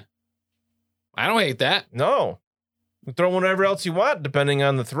 13. I don't hate that. No. Throw whatever else you want, depending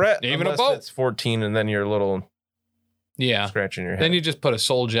on the threat. Even a boat. It's 14, and then you're a little scratching your head. Then you just put a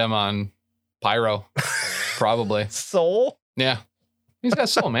soul gem on Pyro, probably. Soul? Yeah. He's got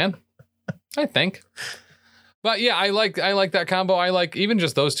soul, man. I think. But yeah, I like that combo. I like even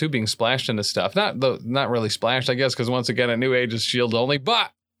just those 2 being splashed into stuff. Not really splashed, I guess, because once again, at New Age is shield only.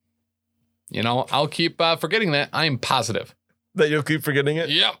 But I'll keep forgetting that. I'm positive that you'll keep forgetting it.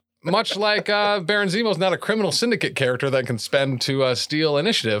 Yep. Much like Baron Zemo's not a criminal syndicate character that can spend to steal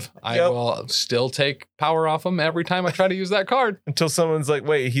initiative. I will still take power off him every time I try to use that card. Until someone's like,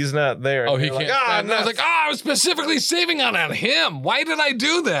 wait, he's not there. Oh, he can't. No. I was like, I was specifically saving on him. Why did I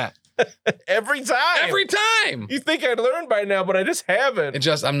do that? Every time. You think I'd learn by now, but I just haven't.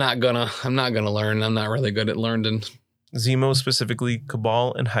 I'm not gonna learn. I'm not really good at learning. Zemo, specifically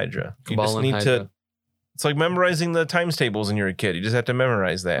Cabal and Hydra. It's like memorizing the times tables when you're a kid. You just have to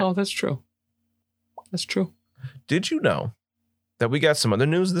memorize that. Oh, that's true. Did you know that we got some other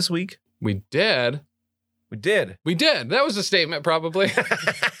news this week? We did. That was a statement, probably.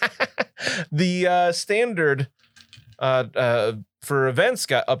 The standard for events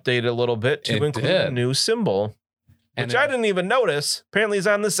got updated a little bit to include a new symbol, which I didn't even notice. Apparently, it's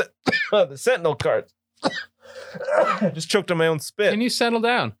on the Sentinel cards. I just choked on my own spit. Can you settle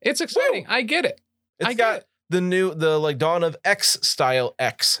down? It's exciting. Woo! I get it. It's got the Dawn of X style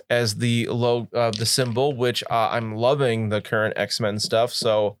X as the the symbol, which I'm loving the current X-Men stuff.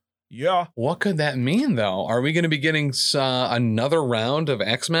 So yeah. What could that mean, though? Are we going to be getting another round of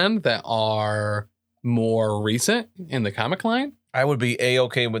X-Men that are more recent in the comic line? I would be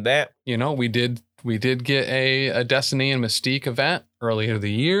A-okay with that. We did get a Destiny and Mystique event earlier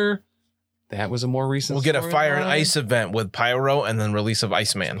the year. That was a more recent. We'll get a Fire and Ice event with Pyro and then release of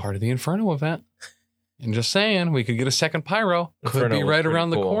Iceman. Part of the Inferno event. And just saying, we could get a second Pyro. Could be right around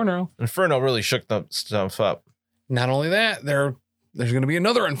the corner. Inferno really shook the stuff up. Not only that, there's going to be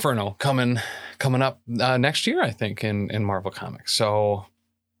another Inferno coming up next year, I think, in Marvel Comics. So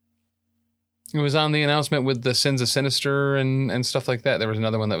it was on the announcement with the Sins of Sinister and stuff like that. There was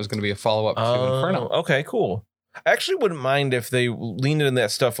another one that was going to be a follow-up to Inferno. Okay, cool. I actually wouldn't mind if they leaned into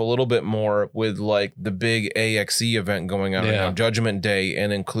that stuff a little bit more with like the big AXE event going on right now, Judgment Day,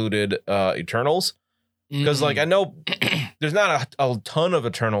 and included Eternals. Because like I know there's not a ton of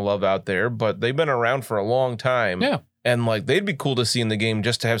Eternal love out there, but they've been around for a long time. Yeah. And like they'd be cool to see in the game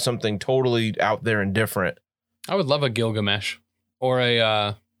just to have something totally out there and different. I would love a Gilgamesh or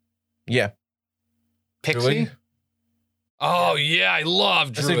a Pixie. Druid? Oh yeah, I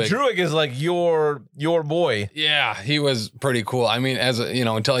love Druid. Druid is like your boy. Yeah, he was pretty cool. I mean, as a,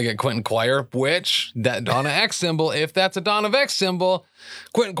 until I get Quentin Quire, which that Dawn of X symbol, if that's a Dawn of X symbol,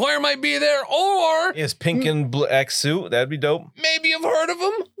 Quentin Quire might be there, or his pink and blue X suit. That'd be dope. Maybe you've heard of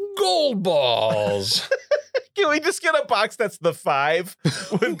him, Gold Balls. Can we just get a box that's the 5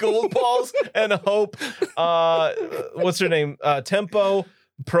 with gold balls and Hope? What's her name? Tempo,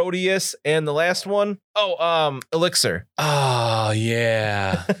 Proteus, and the last one? Elixir. Oh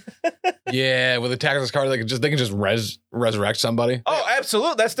yeah, yeah. With a Tactics card, they can just resurrect somebody. Oh,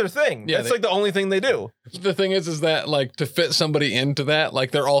 absolutely. That's their thing. Yeah, that's like the only thing they do. The thing is that like to fit somebody into that,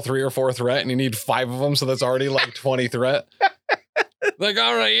 like they're all 3 or 4 threat, and you need 5 of them, so that's already like 20 threat. Like,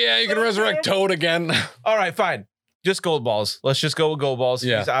 all right, yeah, you can resurrect Toad again. All right, fine. Just gold balls. Let's just go with gold balls.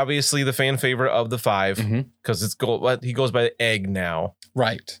 Yeah. He's obviously the fan favorite of the 5 because it's gold. He goes by the egg now.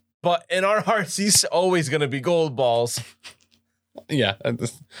 Right. But in our hearts, he's always going to be gold balls. Yeah.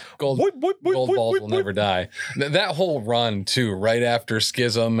 Gold balls will never die. That whole run, too, right after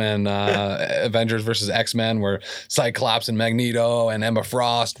Schism and Avengers versus X-Men, where Cyclops and Magneto and Emma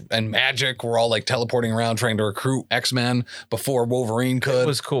Frost and Magic were all like teleporting around trying to recruit X-Men before Wolverine could. It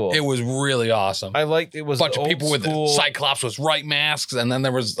was cool. It was really awesome. I liked it. Was a bunch of people with Cyclops was right masks, and then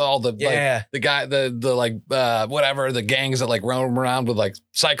there was all the the guy whatever the gangs that like roam around with like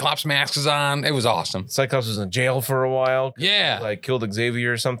Cyclops masks on. It was awesome. Cyclops was in jail for a while. Yeah. Like killed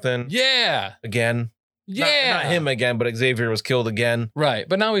Xavier or something. Yeah. Again. Yeah. Not him again, but Xavier was killed again. Right.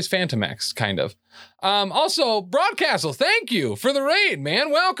 But now he's Phantom X, kind of. Also, Broadcastle, thank you for the raid, man.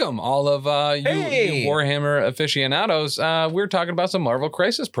 Welcome. All of you Warhammer aficionados. We're talking about some Marvel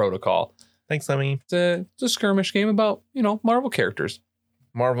Crisis Protocol. Thanks, Lemmy. It's a skirmish game about, Marvel characters.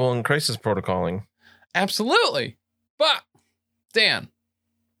 Marvel and Crisis Protocoling. Absolutely. But, Dan,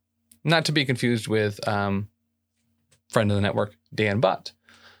 not to be confused with friend of the network, Dan Butt.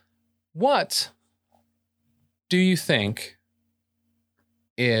 What do you think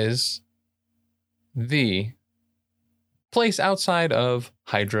is the place outside of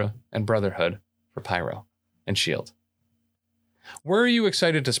Hydra and Brotherhood for Pyro and S.H.I.E.L.D.? Where are you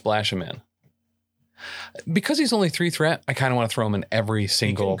excited to splash him in? Because he's only 3 threat, I kind of want to throw him in every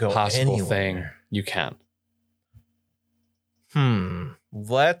single possible thing you can.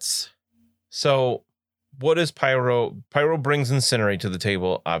 So what is Pyro? Pyro brings Incinerate to the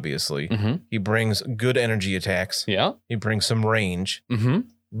table, obviously. He brings good energy attacks. Yeah. He brings some range.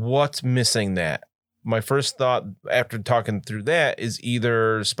 What's missing that? My first thought after talking through that is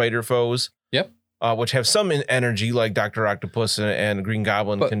either Spider Foes. Yep. Which have some energy, like Dr. Octopus and Green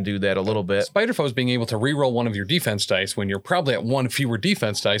Goblin can do that a little bit. Spider Foes being able to reroll one of your defense dice when you're probably at 1 fewer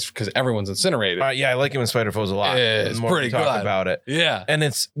defense dice because everyone's incinerated. Yeah, I like him in Spider Foes a lot. It's pretty good. Talk about it. Yeah. And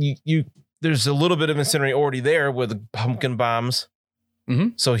it's you there's a little bit of Incinerate already there with pumpkin bombs.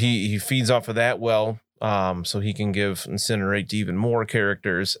 So he feeds off of that well. So he can give Incinerate to even more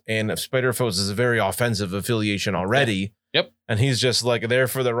characters. And if Spider Foes is a very offensive affiliation already. Yep. And he's just like there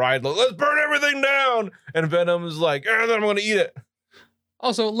for the ride. Like, let's burn everything down. And Venom's like, then I'm going to eat it.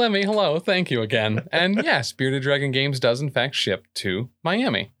 Also, Lemmy, hello. Thank you again. And yes, Bearded Dragon Games does in fact ship to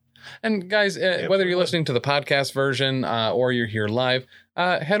Miami. And guys, whether you're listening to the podcast version or you're here live,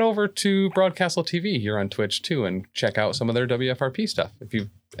 head over to Broadcastle TV here on Twitch too and check out some of their WFRP stuff. If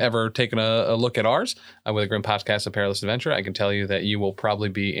you've ever taken a look at ours with a Grim Podcast of Perilous Adventure, I can tell you that you will probably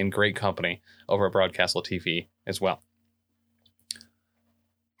be in great company over at Broadcastle TV as well.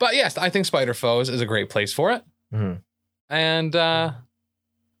 But yes, I think Spider Foes is a great place for it. And I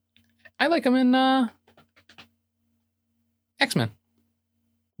like them in X-Men.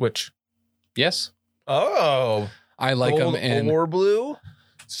 Which? Yes. Oh. I like them in... Or blue?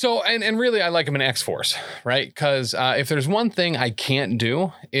 So, and really, I like them in X-Force, right? Because if there's one thing I can't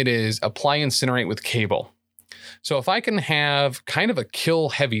do, it is apply Incinerate with Cable. So if I can have kind of a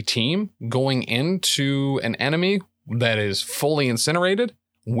kill-heavy team going into an enemy that is fully incinerated,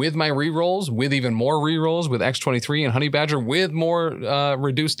 with my rerolls, with even more rerolls with X-23 and Honey Badger, with more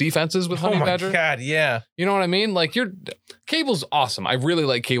reduced defenses with Honey Badger. Oh my God, yeah. You know what I mean? Like Cable's awesome. I really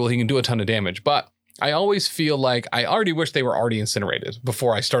like Cable. He can do a ton of damage, but I always feel like I already wish they were already incinerated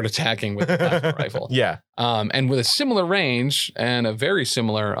before I start attacking with the plasma rifle. Yeah. And with a similar range and a very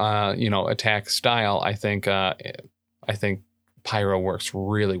similar, attack style, I think Pyro works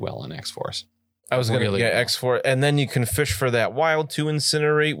really well on X-Force. I was going to get X4, and then you can fish for that wild to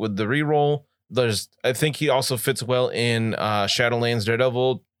incinerate with the reroll. I think he also fits well in Shadowlands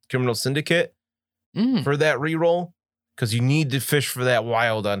Daredevil Criminal Syndicate for that reroll, because you need to fish for that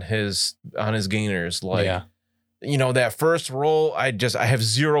wild on his gainers. That first roll, I have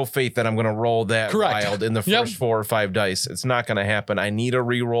zero faith that I'm going to roll that wild in the first 4 or 5 dice. It's not going to happen. I need a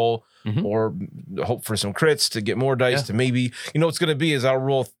reroll or hope for some crits to get more dice to maybe, what's going to be is I'll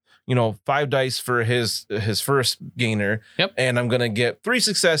roll 5 dice for his first gainer. Yep. And I'm going to get 3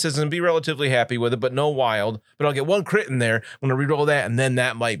 successes and be relatively happy with it, but no wild. But I'll get 1 crit in there. I'm going to reroll that, and then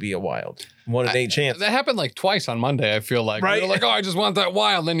that might be a wild. 1 in 8 chance. That happened like twice on Monday, I feel like. Right? You're like, oh, I just want that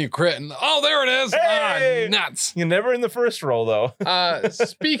wild. Then you crit, and oh, there it is. Hey! Nuts. You're never in the first roll, though.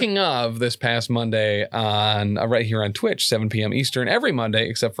 Speaking of this past Monday on right here on Twitch, 7 p.m. Eastern, every Monday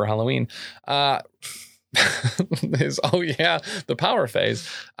except for Halloween. The power phase.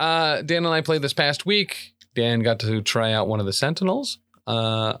 Dan and I played this past week. Dan got to try out one of the Sentinels.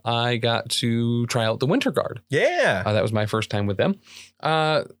 I got to try out the Winter Guard. Yeah. That was my first time with them.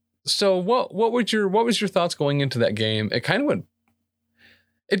 So what was your thoughts going into that game? It kind of went.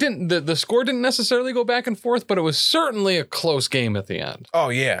 It didn't. The score didn't necessarily go back and forth, but it was certainly a close game at the end. Oh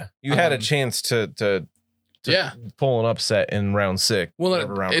yeah, you had a chance to pull an upset in round 6. Well,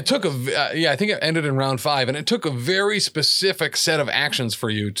 it took I think it ended in round 5, and it took a very specific set of actions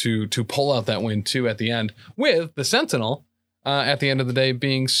for you to pull out that win too at the end, with the Sentinel at the end of the day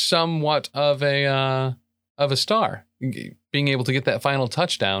being somewhat of a star, being able to get that final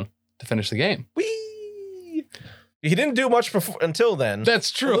touchdown to finish the game. He didn't do much until then.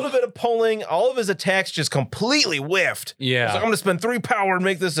 That's true. A little bit of pulling. All of his attacks just completely whiffed. Yeah. Like, I'm going to spend 3 power and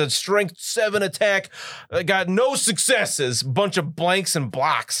make this a strength 7 attack. I got no successes. Bunch of blanks and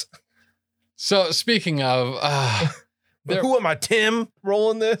blocks. So speaking of... who am I, Tim,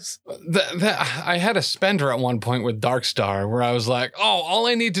 rolling this? I had a spender at one point with Darkstar where I was like, oh, all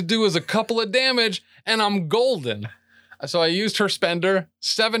I need to do is a couple of damage and I'm golden. So I used her spender,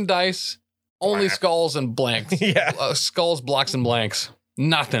 7 dice... Only skulls and blanks. Yeah. Skulls, blocks, and blanks.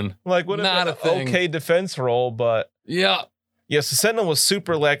 Nothing. Like, what not a thing. Okay defense roll, but... Yeah. Yes, the Sentinel was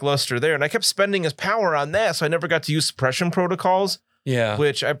super lackluster there, and I kept spending his power on that, so I never got to use suppression protocols. Yeah.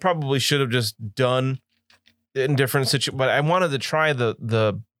 Which I probably should have just done in different situations. But I wanted to try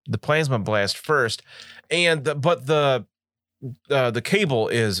the Plasma Blast first. But the cable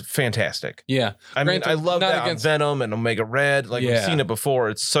is fantastic. Yeah. I mean, I love that against Venom and Omega Red. Like, we've seen it before.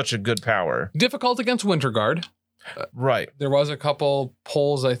 It's such a good power. Difficult against Winter Guard. Right. There was a couple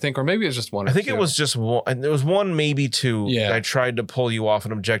pulls, I think, or maybe it was just one. I think it was just one. And there was one, maybe 2. Yeah. I tried to pull you off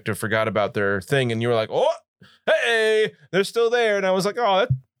an objective, forgot about their thing, and you were like, oh, hey, they're still there. And I was like, oh,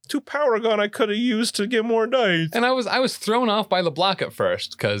 that's 2 power gun I could have used to get more dice. And I was thrown off by the block at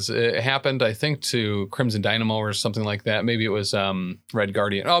first because it happened, I think, to Crimson Dynamo or something like that. Maybe it was Red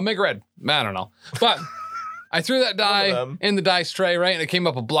Guardian. Oh, Mega Red. I don't know. But I threw that die in the dice tray, right? And it came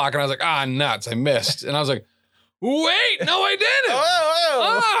up a block, and I was like, nuts, I missed. And I was like, wait, no, I didn't.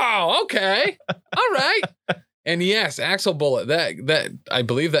 Oh, okay. All right. And yes, Axle Bullet, that I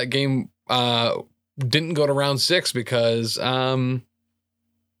believe that game didn't go to round 6 because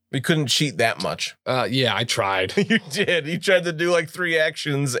we couldn't cheat that much. Yeah, I tried. You did. You tried to do like 3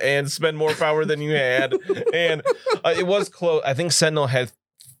 actions and spend more power than you had. And it was close. I think Sentinel had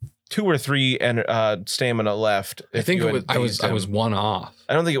 2 or 3 stamina left. I think I was 1 off.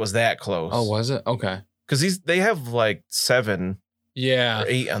 I don't think it was that close. Oh, was it? Okay. Because they have like 7 or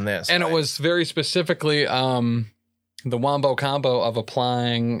 8 on this. And it was very specifically the Wombo combo of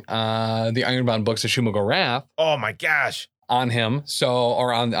applying the Ironbound books of Shumago Wrath. Oh my gosh. On him,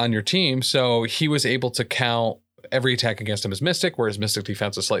 or on your team, so he was able to count every attack against him as Mystic, where his Mystic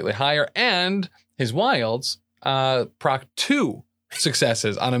defense is slightly higher, and his Wilds proc 2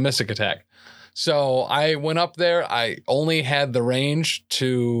 successes on a Mystic attack. So I went up there. I only had the range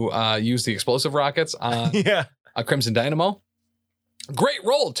to use the explosive rockets on a Crimson Dynamo. Great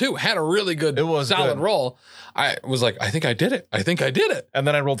roll too. Had a really good, solid roll. I was like, I think I did it. And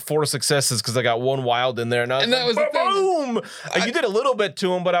then I rolled 4 successes because I got 1 wild in there, and that was boom. You did a little bit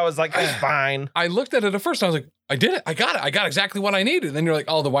to him, but I was like, it's fine. I looked at it at first. And I was like, I did it. I got it. I got exactly what I needed. And then you're like,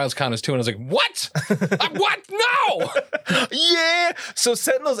 oh, the wilds count as 2, and I was like, what? What? No. Yeah. So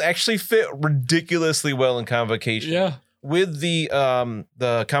Sentinels actually fit ridiculously well in Convocation. Yeah. With the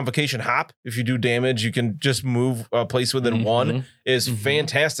Convocation hop, if you do damage, you can just move a place within 1 is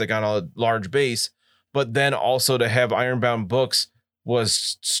fantastic on a large base. but then also to have Ironbound books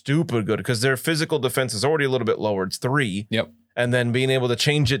was stupid good because their physical defense is already a little bit lower. It's 3. Yep. And then being able to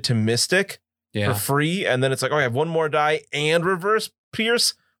change it to Mystic for free. And then it's like, oh, I have 1 more die and reverse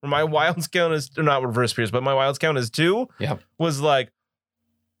pierce. My wilds count is not reverse pierce, but my wilds count is 2. Yep. Was like,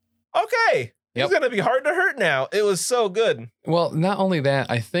 okay, Yep. it's gonna be hard to hurt now. It was so good. Well, not only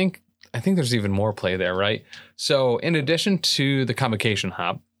that, I think there's even more play there, right? So in addition to the convocation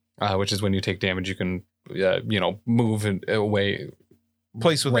hop, which is when you take damage, you can move away,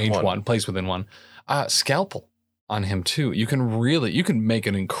 Place within one. place within one. Scalpel on him too. You can make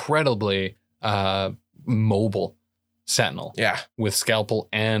an incredibly mobile Sentinel. Yeah. With Scalpel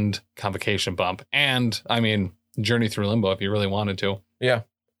and Convocation Bump. And I mean, Journey Through Limbo if you really wanted to. Yeah.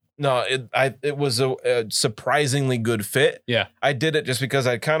 No, it was a surprisingly good fit. Yeah. I did it just because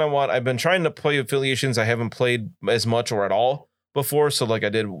I've been trying to play affiliations I haven't played as much or at all before. So like I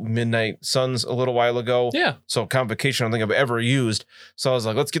did Midnight Suns a little while ago. Yeah. So Convocation I don't think I've ever used. So I was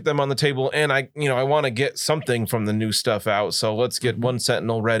like, let's get them on the table. And I want to get something from the new stuff out. So let's get 1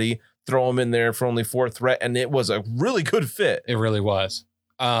 Sentinel ready, throw them in there for only 4 threat. And it was a really good fit. It really was.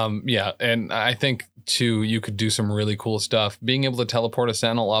 Yeah. And I think too, you could do some really cool stuff. Being able to teleport a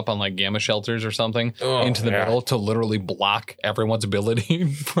Sentinel up on like Gamma Shelters or something into the middle to literally block everyone's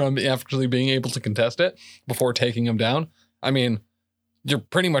ability from actually being able to contest it before taking them down. I mean, you're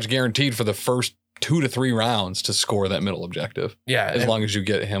pretty much guaranteed for the first 2 to 3 rounds to score that middle objective. Yeah. As long as you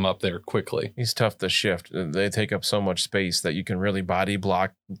get him up there quickly. He's tough to shift. They take up so much space that you can really body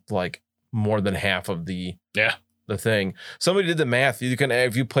block like more than half of the thing. Somebody did the math. You can,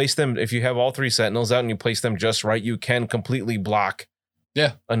 if you have all 3 Sentinels out and you place them just right, you can completely block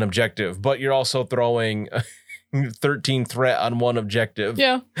an objective, but you're also throwing 13 threat on 1 objective.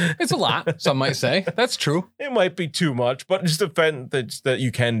 Yeah, it's a lot. Some might say that's true. It might be too much, but just defend that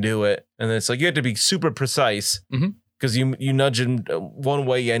you can do it. And it's like you have to be super precise because you nudge in one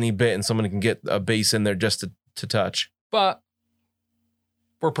way any bit and someone can get a base in there just to touch. But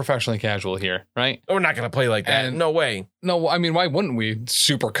we're professionally casual here, right? We're not going to play like that. And no way. No, I mean, why wouldn't we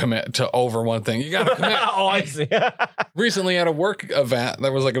super commit to over one thing? You got to commit. Oh, I see. Recently at a work event,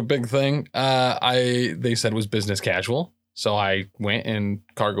 that was like a big thing. They said it was business casual. So I went in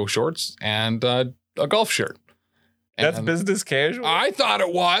cargo shorts and a golf shirt. That's business casual? I thought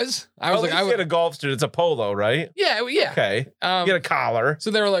it was. I was like, I get a golf shirt. It's a polo, right? Yeah. Okay. You get a collar.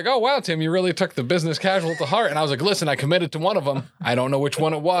 So they were like, oh, wow, Tim, you really took the business casual to heart. And I was like, listen, I committed to one of them. I don't know which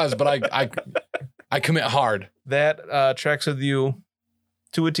one it was, but I commit hard. That tracks with you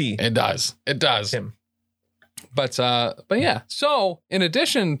to a T. It does. Tim. But yeah. So in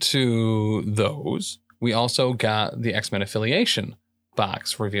addition to those, we also got the X-Men affiliation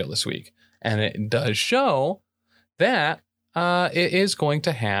box revealed this week. And it does show that it is going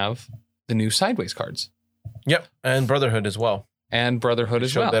to have the new Sideways cards. Yep. And Brotherhood as well. And Brotherhood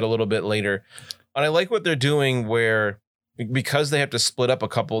as well. Showed that a little bit later. And I like what they're doing where, because they have to split up a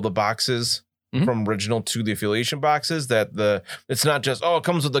couple of the boxes from original to the affiliation boxes, that it's not just, it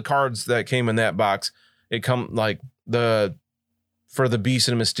comes with the cards that came in that box. It come like for the Beast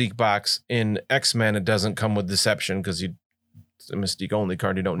and Mystique box in X-Men, it doesn't come with Deception because it's a Mystique only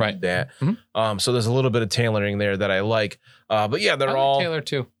card. You don't need that. So there's a little bit of tailoring there that I like. But yeah, they're all tailored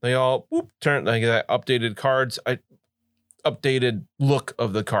too. They all turn like that updated cards. Updated look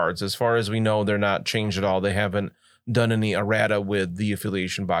of the cards. As far as we know, they're not changed at all. They haven't done any errata with the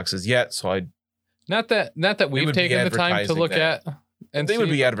affiliation boxes yet. So not that we've taken the time to look at. And they would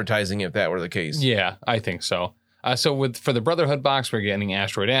be advertising if that were the case. Yeah, I think so. So for the Brotherhood box, we're getting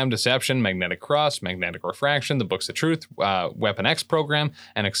Asteroid M, Deception, Magnetic Cross, Magnetic Refraction, the Books of Truth, Weapon X program,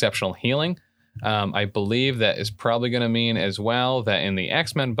 and Exceptional Healing. I believe that is probably going to mean as well that in the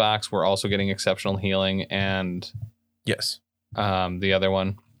X-Men box, we're also getting Exceptional Healing and yes, the other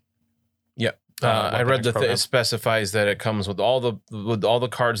one. Yeah. I read that it specifies that it comes with all the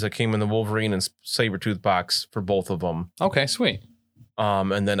cards that came in the Wolverine and Sabretooth box for both of them. Okay, sweet.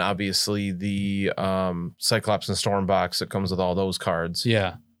 And then obviously the Cyclops and Storm box that comes with all those cards.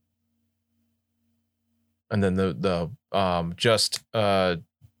 Yeah. And then the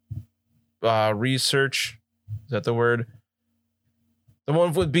research, is that the word? The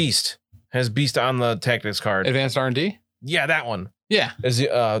one with Beast has Beast on the tactics card. Advanced R&D? Yeah, that one. Yeah. Is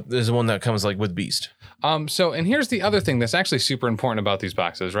the one that comes like with Beast. So, and here's the other thing that's actually super important about these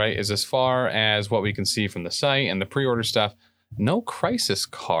boxes, right? Is as far as what we can see from the site and the pre-order stuff, no crisis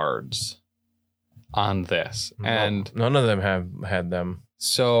cards on this. No, and none of them have had them.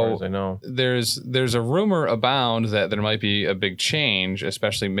 So as far as I know. There's a rumor abound that there might be a big change,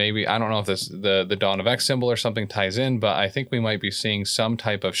 especially maybe, I don't know if the Dawn of X symbol or something ties in, but I think we might be seeing some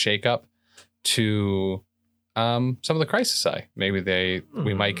type of shakeup to some of the Crisis Eye. Maybe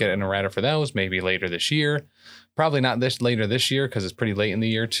we might get an errata for those. Maybe later this year. Probably not later this year because it's pretty late in the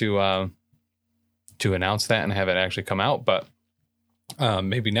year to announce that and have it actually come out. But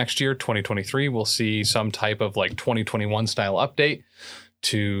maybe next year, 2023, we'll see some type of like 2021 style update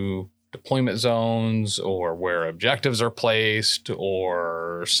to deployment zones or where objectives are placed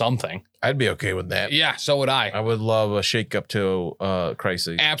or something. I'd be okay with that. Yeah, so would I. I would love a shake up to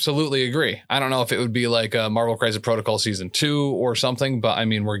Crisis. Absolutely agree. I don't know if it would be like a Marvel Crisis Protocol Season 2 or something, but I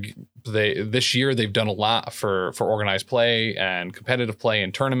mean, this year they've done a lot for organized play and competitive play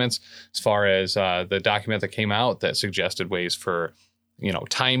and tournaments, as far as the document that came out that suggested ways for,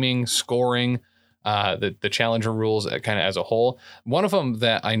 timing, scoring, the challenger rules kind of as a whole. One of them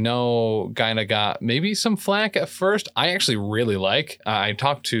that I know kind of got maybe some flack at first, I actually really like. I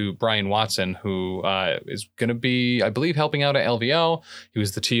talked to Brian Watson, who is going to be, I believe, helping out at LVO. He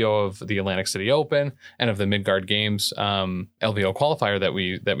was the TO of the Atlantic City Open and of the Midgard Games LVO qualifier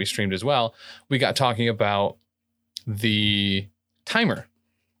that we streamed as well. We got talking about the timer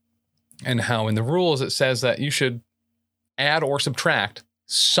and how in the rules it says that you should add or subtract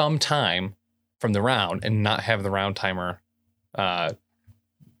some time from the round and not have the round timer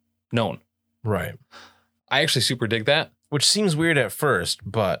known. Right. I actually super dig that. Which seems weird at first,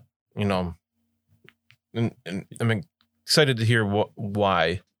 but, and I'm excited to hear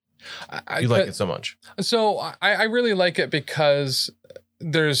why you like it so much. So I really like it because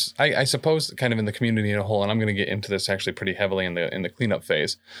there's, I suppose, kind of in the community in a whole, and I'm going to get into this actually pretty heavily in the cleanup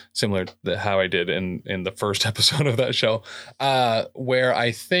phase, similar to how I did in the first episode of that show, where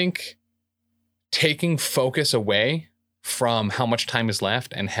I think taking focus away from how much time is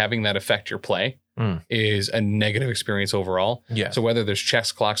left and having that affect your play is a negative experience overall. Yeah. So whether there's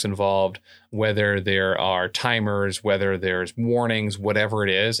chess clocks involved, whether there are timers, whether there's warnings, whatever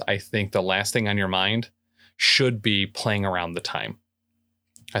it is, I think the last thing on your mind should be playing around the time.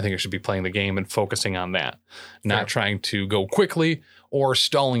 I think it should be playing the game and focusing on that, not trying to go quickly or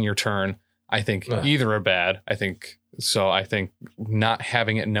stalling your turn. I think either are bad. I think not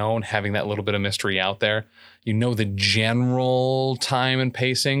having it known, having that little bit of mystery out there, the general time and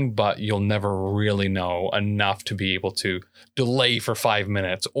pacing, but you'll never really know enough to be able to delay for 5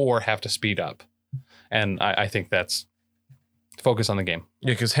 minutes or have to speed up. And I think that's focus on the game.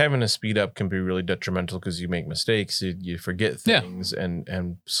 Yeah, because having to speed up can be really detrimental because you make mistakes, you forget things,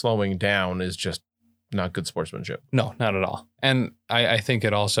 and slowing down is just not good sportsmanship. No, not at all. And I think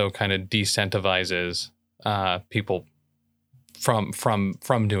it also kind of decentivizes people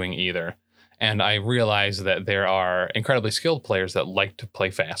from doing either. And I realize that there are incredibly skilled players that like to play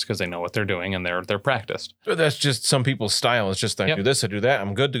fast because they know what they're doing and they're practiced. But that's just some people's style. It's just I do this, I do that,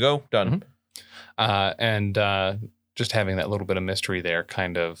 I'm good to go, done. And just having that little bit of mystery there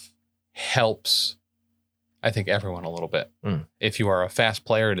kind of helps, I think, everyone a little bit. If you are a fast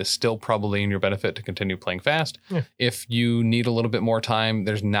player, it is still probably in your benefit to continue playing fast. Yeah. If you need a little bit more time,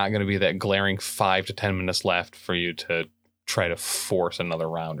 there's not going to be that glaring 5 to 10 minutes left for you to try to force another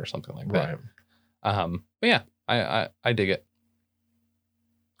round or something like that. Right. But yeah, I dig it.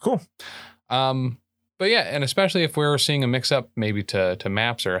 Cool. But yeah, and especially if we're seeing a mix-up maybe to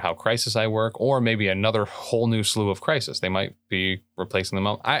maps or how Crisis Eye work, or maybe another whole new slew of Crisis. They might be replacing them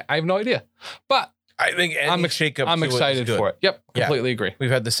up. I have no idea. But I think I'm excited for it. Yep, completely agree.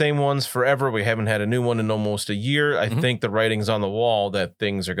 We've had the same ones forever. We haven't had a new one in almost a year. I think the writing's on the wall that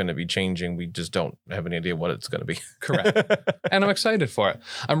things are going to be changing. We just don't have any idea what it's going to be. Correct. And I'm excited for it.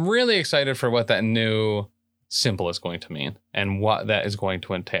 I'm really excited for what that new symbol is going to mean and what that is going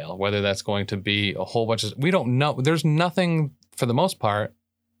to entail. Whether that's going to be a whole bunch of, we don't know. There's nothing for the most part,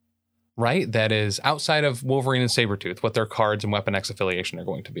 right, that is outside of Wolverine and Sabretooth, what their cards and Weapon X affiliation are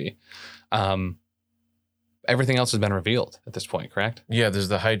going to be. Everything else has been revealed at this point, correct? Yeah, there's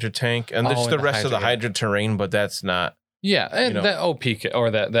the Hydra tank, and there's the rest of the Hydra terrain, but that's not. Yeah, and that OP kit,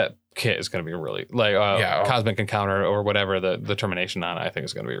 or that kit is going to be really Cosmic Encounter or whatever the termination on. I think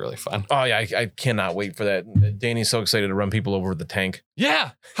is going to be really fun. Oh yeah, I cannot wait for that. Danny's so excited to run people over with the tank.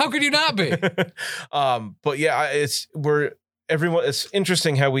 Yeah, how could you not be? But yeah, it's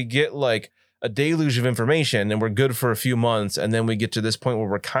interesting how we get like a deluge of information and we're good for a few months, and then we get to this point where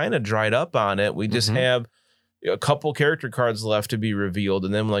we're kind of dried up on it. We just have a couple character cards left to be revealed,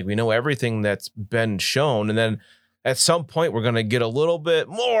 and then like we know everything that's been shown, and then at some point we're gonna get a little bit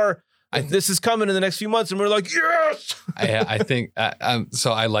more. This is coming in the next few months, and we're like, yes. I think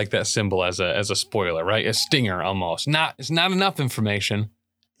so. I like that symbol as a spoiler, right? A stinger almost. It's not enough information,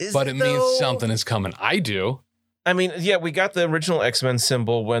 but it means something is coming. I do. I mean, yeah, we got the original X-Men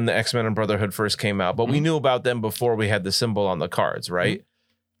symbol when the X-Men and Brotherhood first came out, but we knew about them before we had the symbol on the cards, right?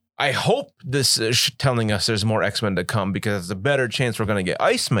 I hope this is telling us there's more X-Men to come, because there's a better chance we're going to get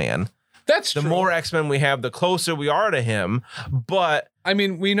Iceman. That's the true. more X-Men we have, the closer we are to him. But I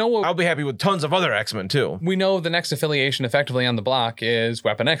mean, we know I'll be happy with tons of other X-Men too. We know the next affiliation effectively on the block is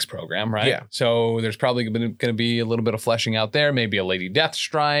Weapon X program, right? Yeah. So there's probably going to be a little bit of fleshing out there. Maybe a Lady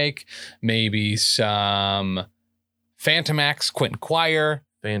Deathstrike, maybe some Phantom X, Quentin Quire,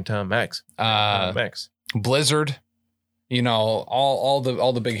 Phantom X, Blizzard. You know, all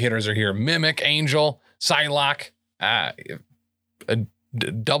the big hitters are here. Mimic, Angel, Psylocke,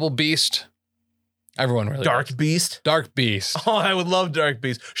 Double Beast. Everyone really Dark loves. Beast. Dark Beast. Oh, I would love Dark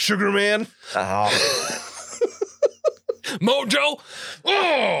Beast. Sugar Man. Mojo. Oh!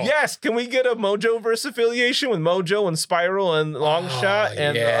 Yes. Can we get a Mojo verse affiliation with Mojo and Spiral and Longshot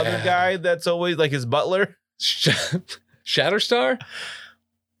and the other guy that's always like his butler? Shatterstar?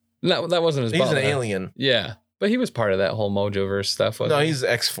 No, that wasn't his butler. He's an alien. Yeah. But he was part of that whole Mojoverse stuff. No, he's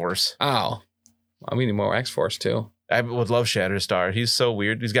X-Force. Oh. Well, we need more X-Force too. I would love Shatterstar. He's so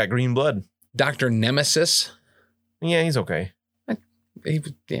weird. He's got green blood. Dr. Nemesis. Yeah, he's okay.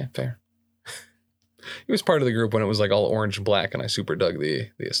 Yeah, fair. He was part of the group when it was like all orange and black, and I super dug the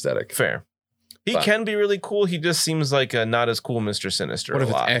aesthetic. Fair. He can be really cool. He just seems like a not as cool Mr. Sinister. What if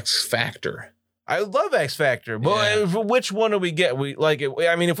it's X Factor? I love X Factor, but which one do we get? We like it.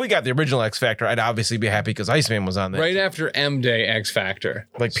 I mean, if we got the original X Factor, I'd obviously be happy because Iceman was on there. Right after M Day X Factor,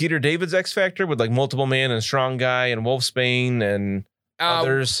 like Peter David's X Factor with like Multiple Man and Strong Guy and Wolfsbane and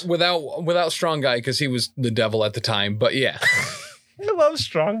others. Without Strong Guy because he was the devil at the time. But yeah, I love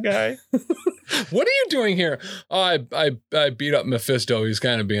Strong Guy. What are you doing here? Oh, I beat up Mephisto. He's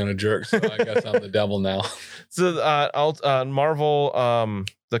kind of being a jerk, so I guess I'm the devil now. So Marvel,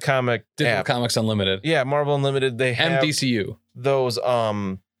 the comic Digital app. Comics Unlimited. Yeah, Marvel Unlimited. They have MDCU. Those what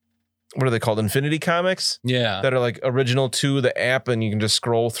are they called? Infinity Comics. Yeah, that are like original to the app, and you can just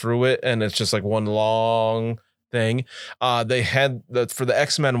scroll through it, and it's just like one long thing. They had for the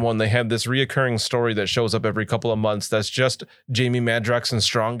X-Men one, they had this reoccurring story that shows up every couple of months. That's just Jamie Madrox and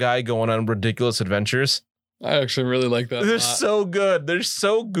Strong Guy going on ridiculous adventures. I actually really like that. They're so good. They're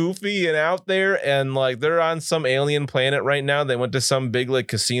so goofy and out there, and like they're on some alien planet right now. They went to some big like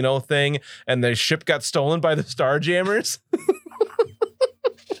casino thing, and their ship got stolen by the Starjammers.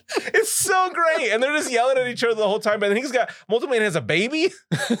 It's so great, and they're just yelling at each other the whole time. And he's got Multiple Man has a baby.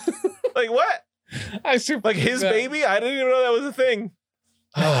 Like what? Like his baby? I didn't even know that was a thing.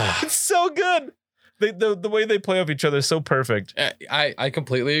 It's so good. The way they play off each other is so perfect. I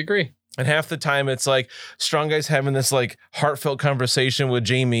completely agree. And half the time it's like Strong Guy's having this like heartfelt conversation with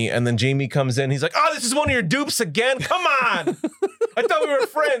Jamie, and then Jamie comes in. He's like, "Oh, this is one of your dupes again. Come on. I thought we were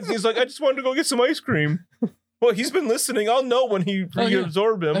friends." And he's like, "I just wanted to go get some ice cream." Well, he's been listening. I'll know when he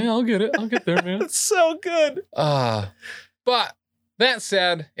reabsorb him. Hey, I'll get it. I'll get there, man. It's so good. But that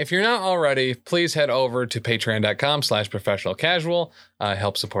said, if you're not already, please head over to patreon.com/professionalcasual.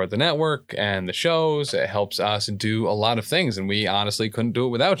 Help support the network and the shows. It helps us do a lot of things, and we honestly couldn't do it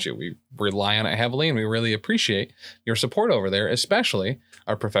without you. We rely on it heavily, and we really appreciate your support over there, especially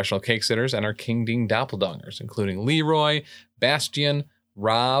our professional cake sitters and our King Dean doppelgangers, including Leroy, Bastian,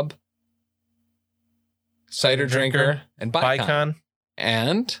 Rob, Cider Drinker, and Bicon.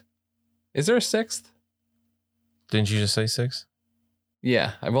 And is there a sixth? Didn't you just say 6?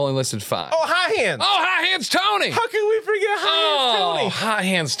 Yeah, I've only listed 5. Oh, Hot Hands. Oh, Hot Hands Tony. How can we forget Hot Hands Tony? Hot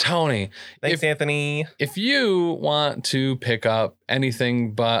Hands Tony. Thanks, Anthony. If you want to pick up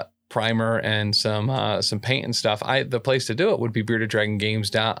anything but primer and some paint and stuff, the place to do it would be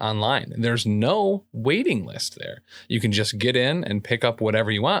beardeddragongames.online. There's no waiting list there. You can just get in and pick up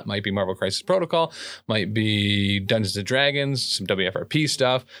whatever you want. Might be Marvel Crisis Protocol, might be Dungeons and Dragons, some WFRP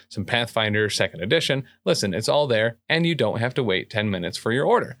stuff, some Pathfinder 2nd edition. Listen, it's all there, and you don't have to wait 10 minutes for your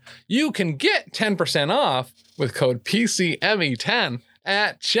order. You can get 10% off with code PCME10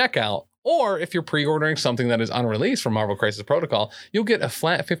 at checkout. Or if you're pre-ordering something that is unreleased from Marvel Crisis Protocol, you'll get a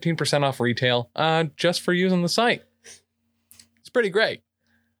flat 15% off retail just for using the site. It's pretty great.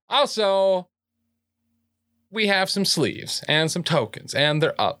 Also, we have some sleeves and some tokens, and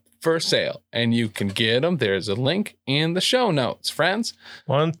they're up for sale, and you can get them. There's a link in the show notes, friends.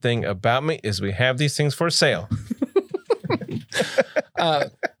 One thing about me is we have these things for sale.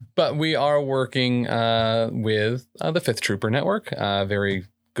 But we are working with the Fifth Trooper Network, very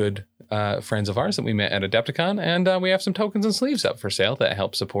good friends of ours that we met at Adepticon, and we have some tokens and sleeves up for sale that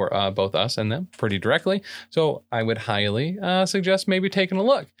help support both us and them pretty directly. So I would highly suggest maybe taking a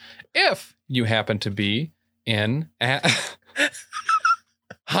look. If you happen to be in at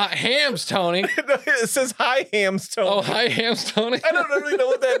Hot Hams, Tony. It says Hi Hams, Tony. Oh, Hi Hams, Tony. I don't really know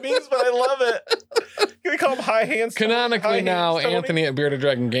what that means, but I love it. Can we call him High Hands? Canonically High now, Hands Tony? Anthony at Bearded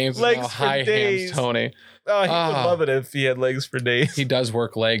Dragon Games is Legs now for High days. Hands Tony. Oh, he would love it if he had legs for days. He does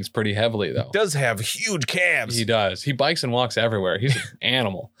work legs pretty heavily, though. Does have huge calves. He does. He bikes and walks everywhere. He's an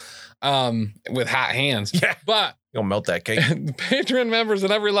animal with hot hands. Yeah. But You'll melt that cake. Patreon members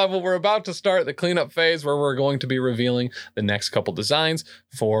at every level, we're about to start the cleanup phase where we're going to be revealing the next couple designs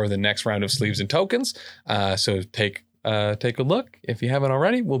for the next round of sleeves and tokens. So take a look if you haven't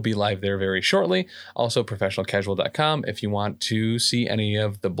already. We'll be live there very shortly. Also, professionalcasual.com if you want to see any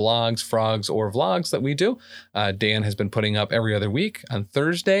of the blogs, frogs, or vlogs that we do. Dan has been putting up every other week on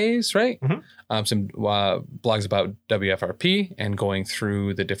Thursdays, right? Mm-hmm. Some blogs about WFRP and going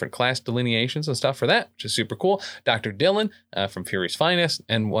through the different class delineations and stuff for that, which is super cool. Dr. Dylan from Fury's Finest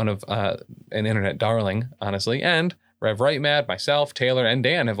and one of an internet darling, honestly, and Rev Right Mad, myself, Taylor, and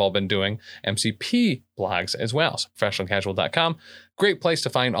Dan have all been doing MCP blogs as well. So professionalcasual.com. Great place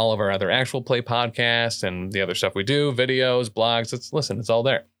to find all of our other actual play podcasts and the other stuff we do, videos, blogs. It's all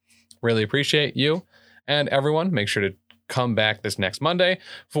there. Really appreciate you and everyone. Make sure to come back this next Monday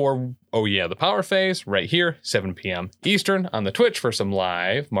for, the Power Phase right here, 7 p.m. Eastern on the Twitch for some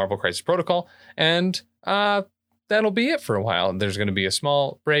live Marvel Crisis Protocol. And that'll be it for a while. There's going to be a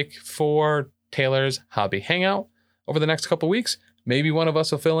small break for Taylor's Hobby Hangout over the next couple weeks. Maybe one of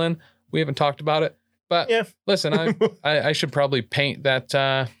us will fill in. We haven't talked about it, but listen, I should probably paint that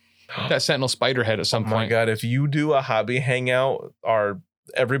Sentinel spider head at some point. Oh my God, if you do a hobby hangout,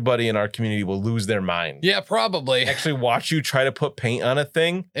 everybody in our community will lose their mind. Yeah, probably. Actually watch you try to put paint on a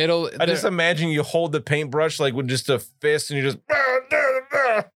thing. I just imagine you hold the paintbrush like with just a fist and you just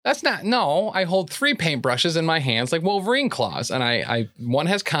That's not, no, I hold 3 paintbrushes in my hands like Wolverine claws. And I one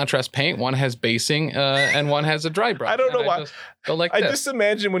has contrast paint, one has basing, and one has a dry brush. I don't know why. I just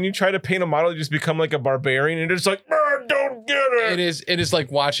imagine when you try to paint a model, you just become like a barbarian and you're just like, don't get it. It is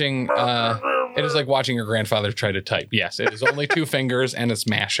like watching your grandfather try to type. Yes, it is only 2 fingers and it's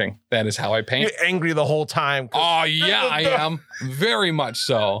mashing. That is how I paint. You're angry the whole time. Oh yeah, I am. Very much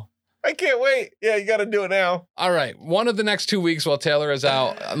so. I can't wait. Yeah, you got to do it now. All right. One of the next 2 weeks while Taylor is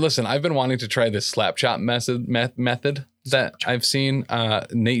out. Listen, I've been wanting to try this slap chop method that I've seen.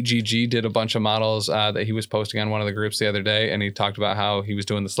 Nate GG did a bunch of models that he was posting on one of the groups the other day. And he talked about how he was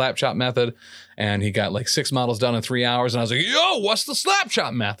doing the slap chop method. And he got like 6 models done in 3 hours. And I was like, yo, what's the slap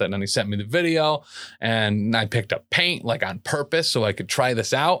chop method? And he sent me the video. And I picked up paint like on purpose so I could try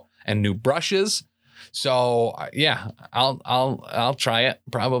this out and new brushes. So yeah, I'll try it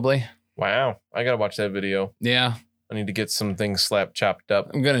probably. Wow, I gotta watch that video. Yeah, I need to get some things chopped up.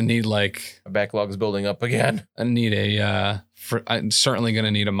 I'm gonna need like my backlog's building up again. I'm certainly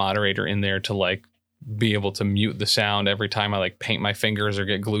gonna need a moderator in there to like be able to mute the sound every time I like paint my fingers or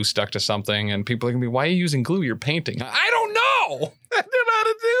get glue stuck to something. And people are gonna be, why are you using glue? You're painting. I don't know. I don't know how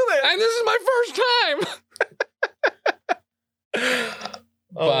to do that. And this is my first time.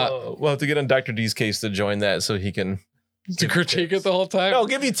 But we'll have to get on Dr. D's case to join that so he can critique it the whole time. No, I'll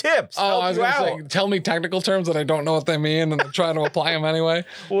give you tips. Oh, I was going to say, tell me technical terms that I don't know what they mean and try to apply them anyway.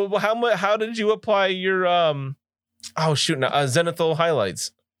 Well, how did you apply your Zenithal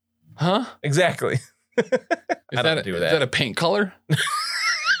highlights? Huh? Exactly. Is that a paint color?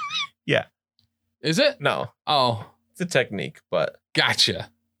 Yeah. Is it? No. Oh. It's a technique, but gotcha.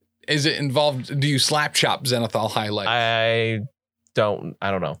 Is it involved? Do you slap chop Zenithal highlights? I don't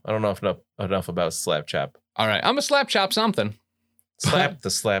know. I don't know enough about slap chop. All right. I'm a slap chop something. Slap the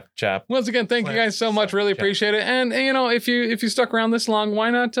slap chop. Once again, thank you guys so much. Really appreciate it. And you know, if you stuck around this long, why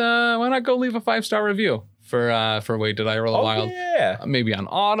not go leave a 5-star review for Wait Did I Roll a Wild? Yeah. Maybe on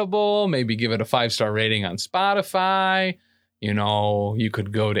Audible, maybe give it a 5-star rating on Spotify. You know, you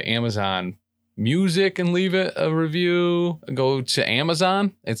could go to Amazon Music and leave it a review. Go to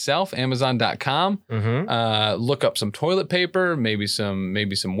Amazon itself, amazon.com. Mm-hmm. Look up some toilet paper, maybe some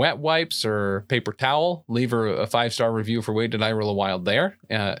wet wipes or paper towel. Leave her a 5-star review for Wait Did I Roll a Wild there.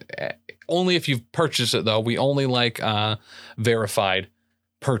 Only if you've purchased it though. We only like verified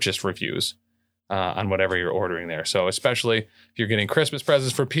purchase reviews on whatever you're ordering there. So especially if you're getting Christmas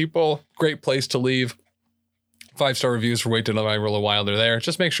presents for people, great place to leave 5-star reviews for Wait Till I Roll a Wild are there.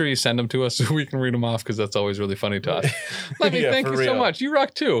 Just make sure you send them to us so we can read them off because that's always really funny to us. Let me thank you so much. You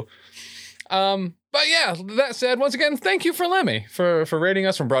rock too. But yeah, that said, once again, thank you for Lemmy for rating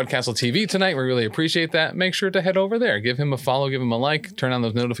us from Broadcastle TV tonight. We really appreciate that. Make sure to head over there. Give him a follow, give him a like, turn on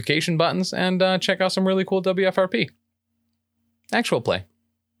those notification buttons, and check out some really cool WFRP. Actual play.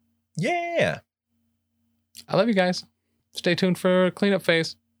 Yeah. I love you guys. Stay tuned for Cleanup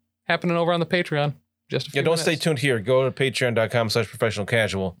Phase happening over on the Patreon. Just a few don't stay tuned here. Go to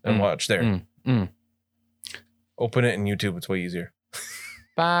patreon.com/professionalcasual and watch there. Open it in YouTube. It's way easier.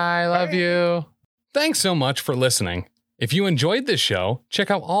 Bye. Love you. Thanks so much for listening. If you enjoyed this show,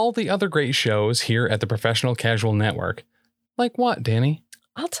 check out all the other great shows here at the Professional Casual Network. Like what, Danny?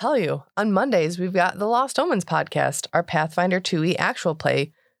 I'll tell you. On Mondays, we've got the Lost Omens podcast, our Pathfinder 2e actual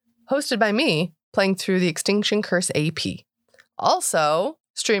play, hosted by me, playing through the Extinction Curse AP. Also,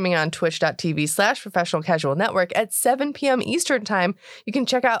 streaming on twitch.tv/Professional Casual Network at 7 p.m. Eastern Time, you can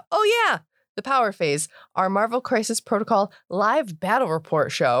check out, The Power Phase, our Marvel Crisis Protocol live battle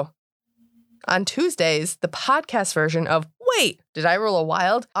report show. On Tuesdays, the podcast version of Wait, Did I Roll a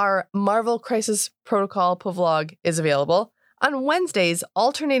Wild? Our Marvel Crisis Protocol vlog is available. On Wednesdays,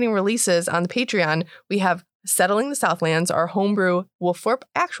 alternating releases on the Patreon, we have Settling the Southlands, our homebrew Wolfthorpe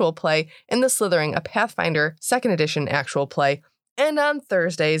actual play, and The Slithering, a Pathfinder 2nd edition actual play. And on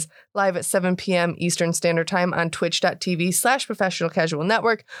Thursdays, live at 7 p.m. Eastern Standard Time on twitch.tv/Professional Casual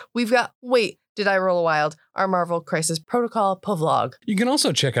Network, we've got Wait, Did I Roll a Wild? Our Marvel Crisis Protocol vlog. You can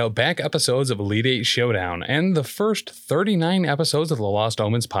also check out back episodes of Elite 8 Showdown and the first 39 episodes of the Lost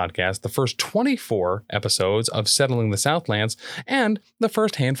Omens podcast, the first 24 episodes of Settling the Southlands, and the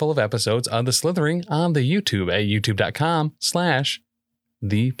first handful of episodes of The Slithering on the YouTube at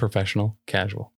youtube.com/TheProfessionalCasual.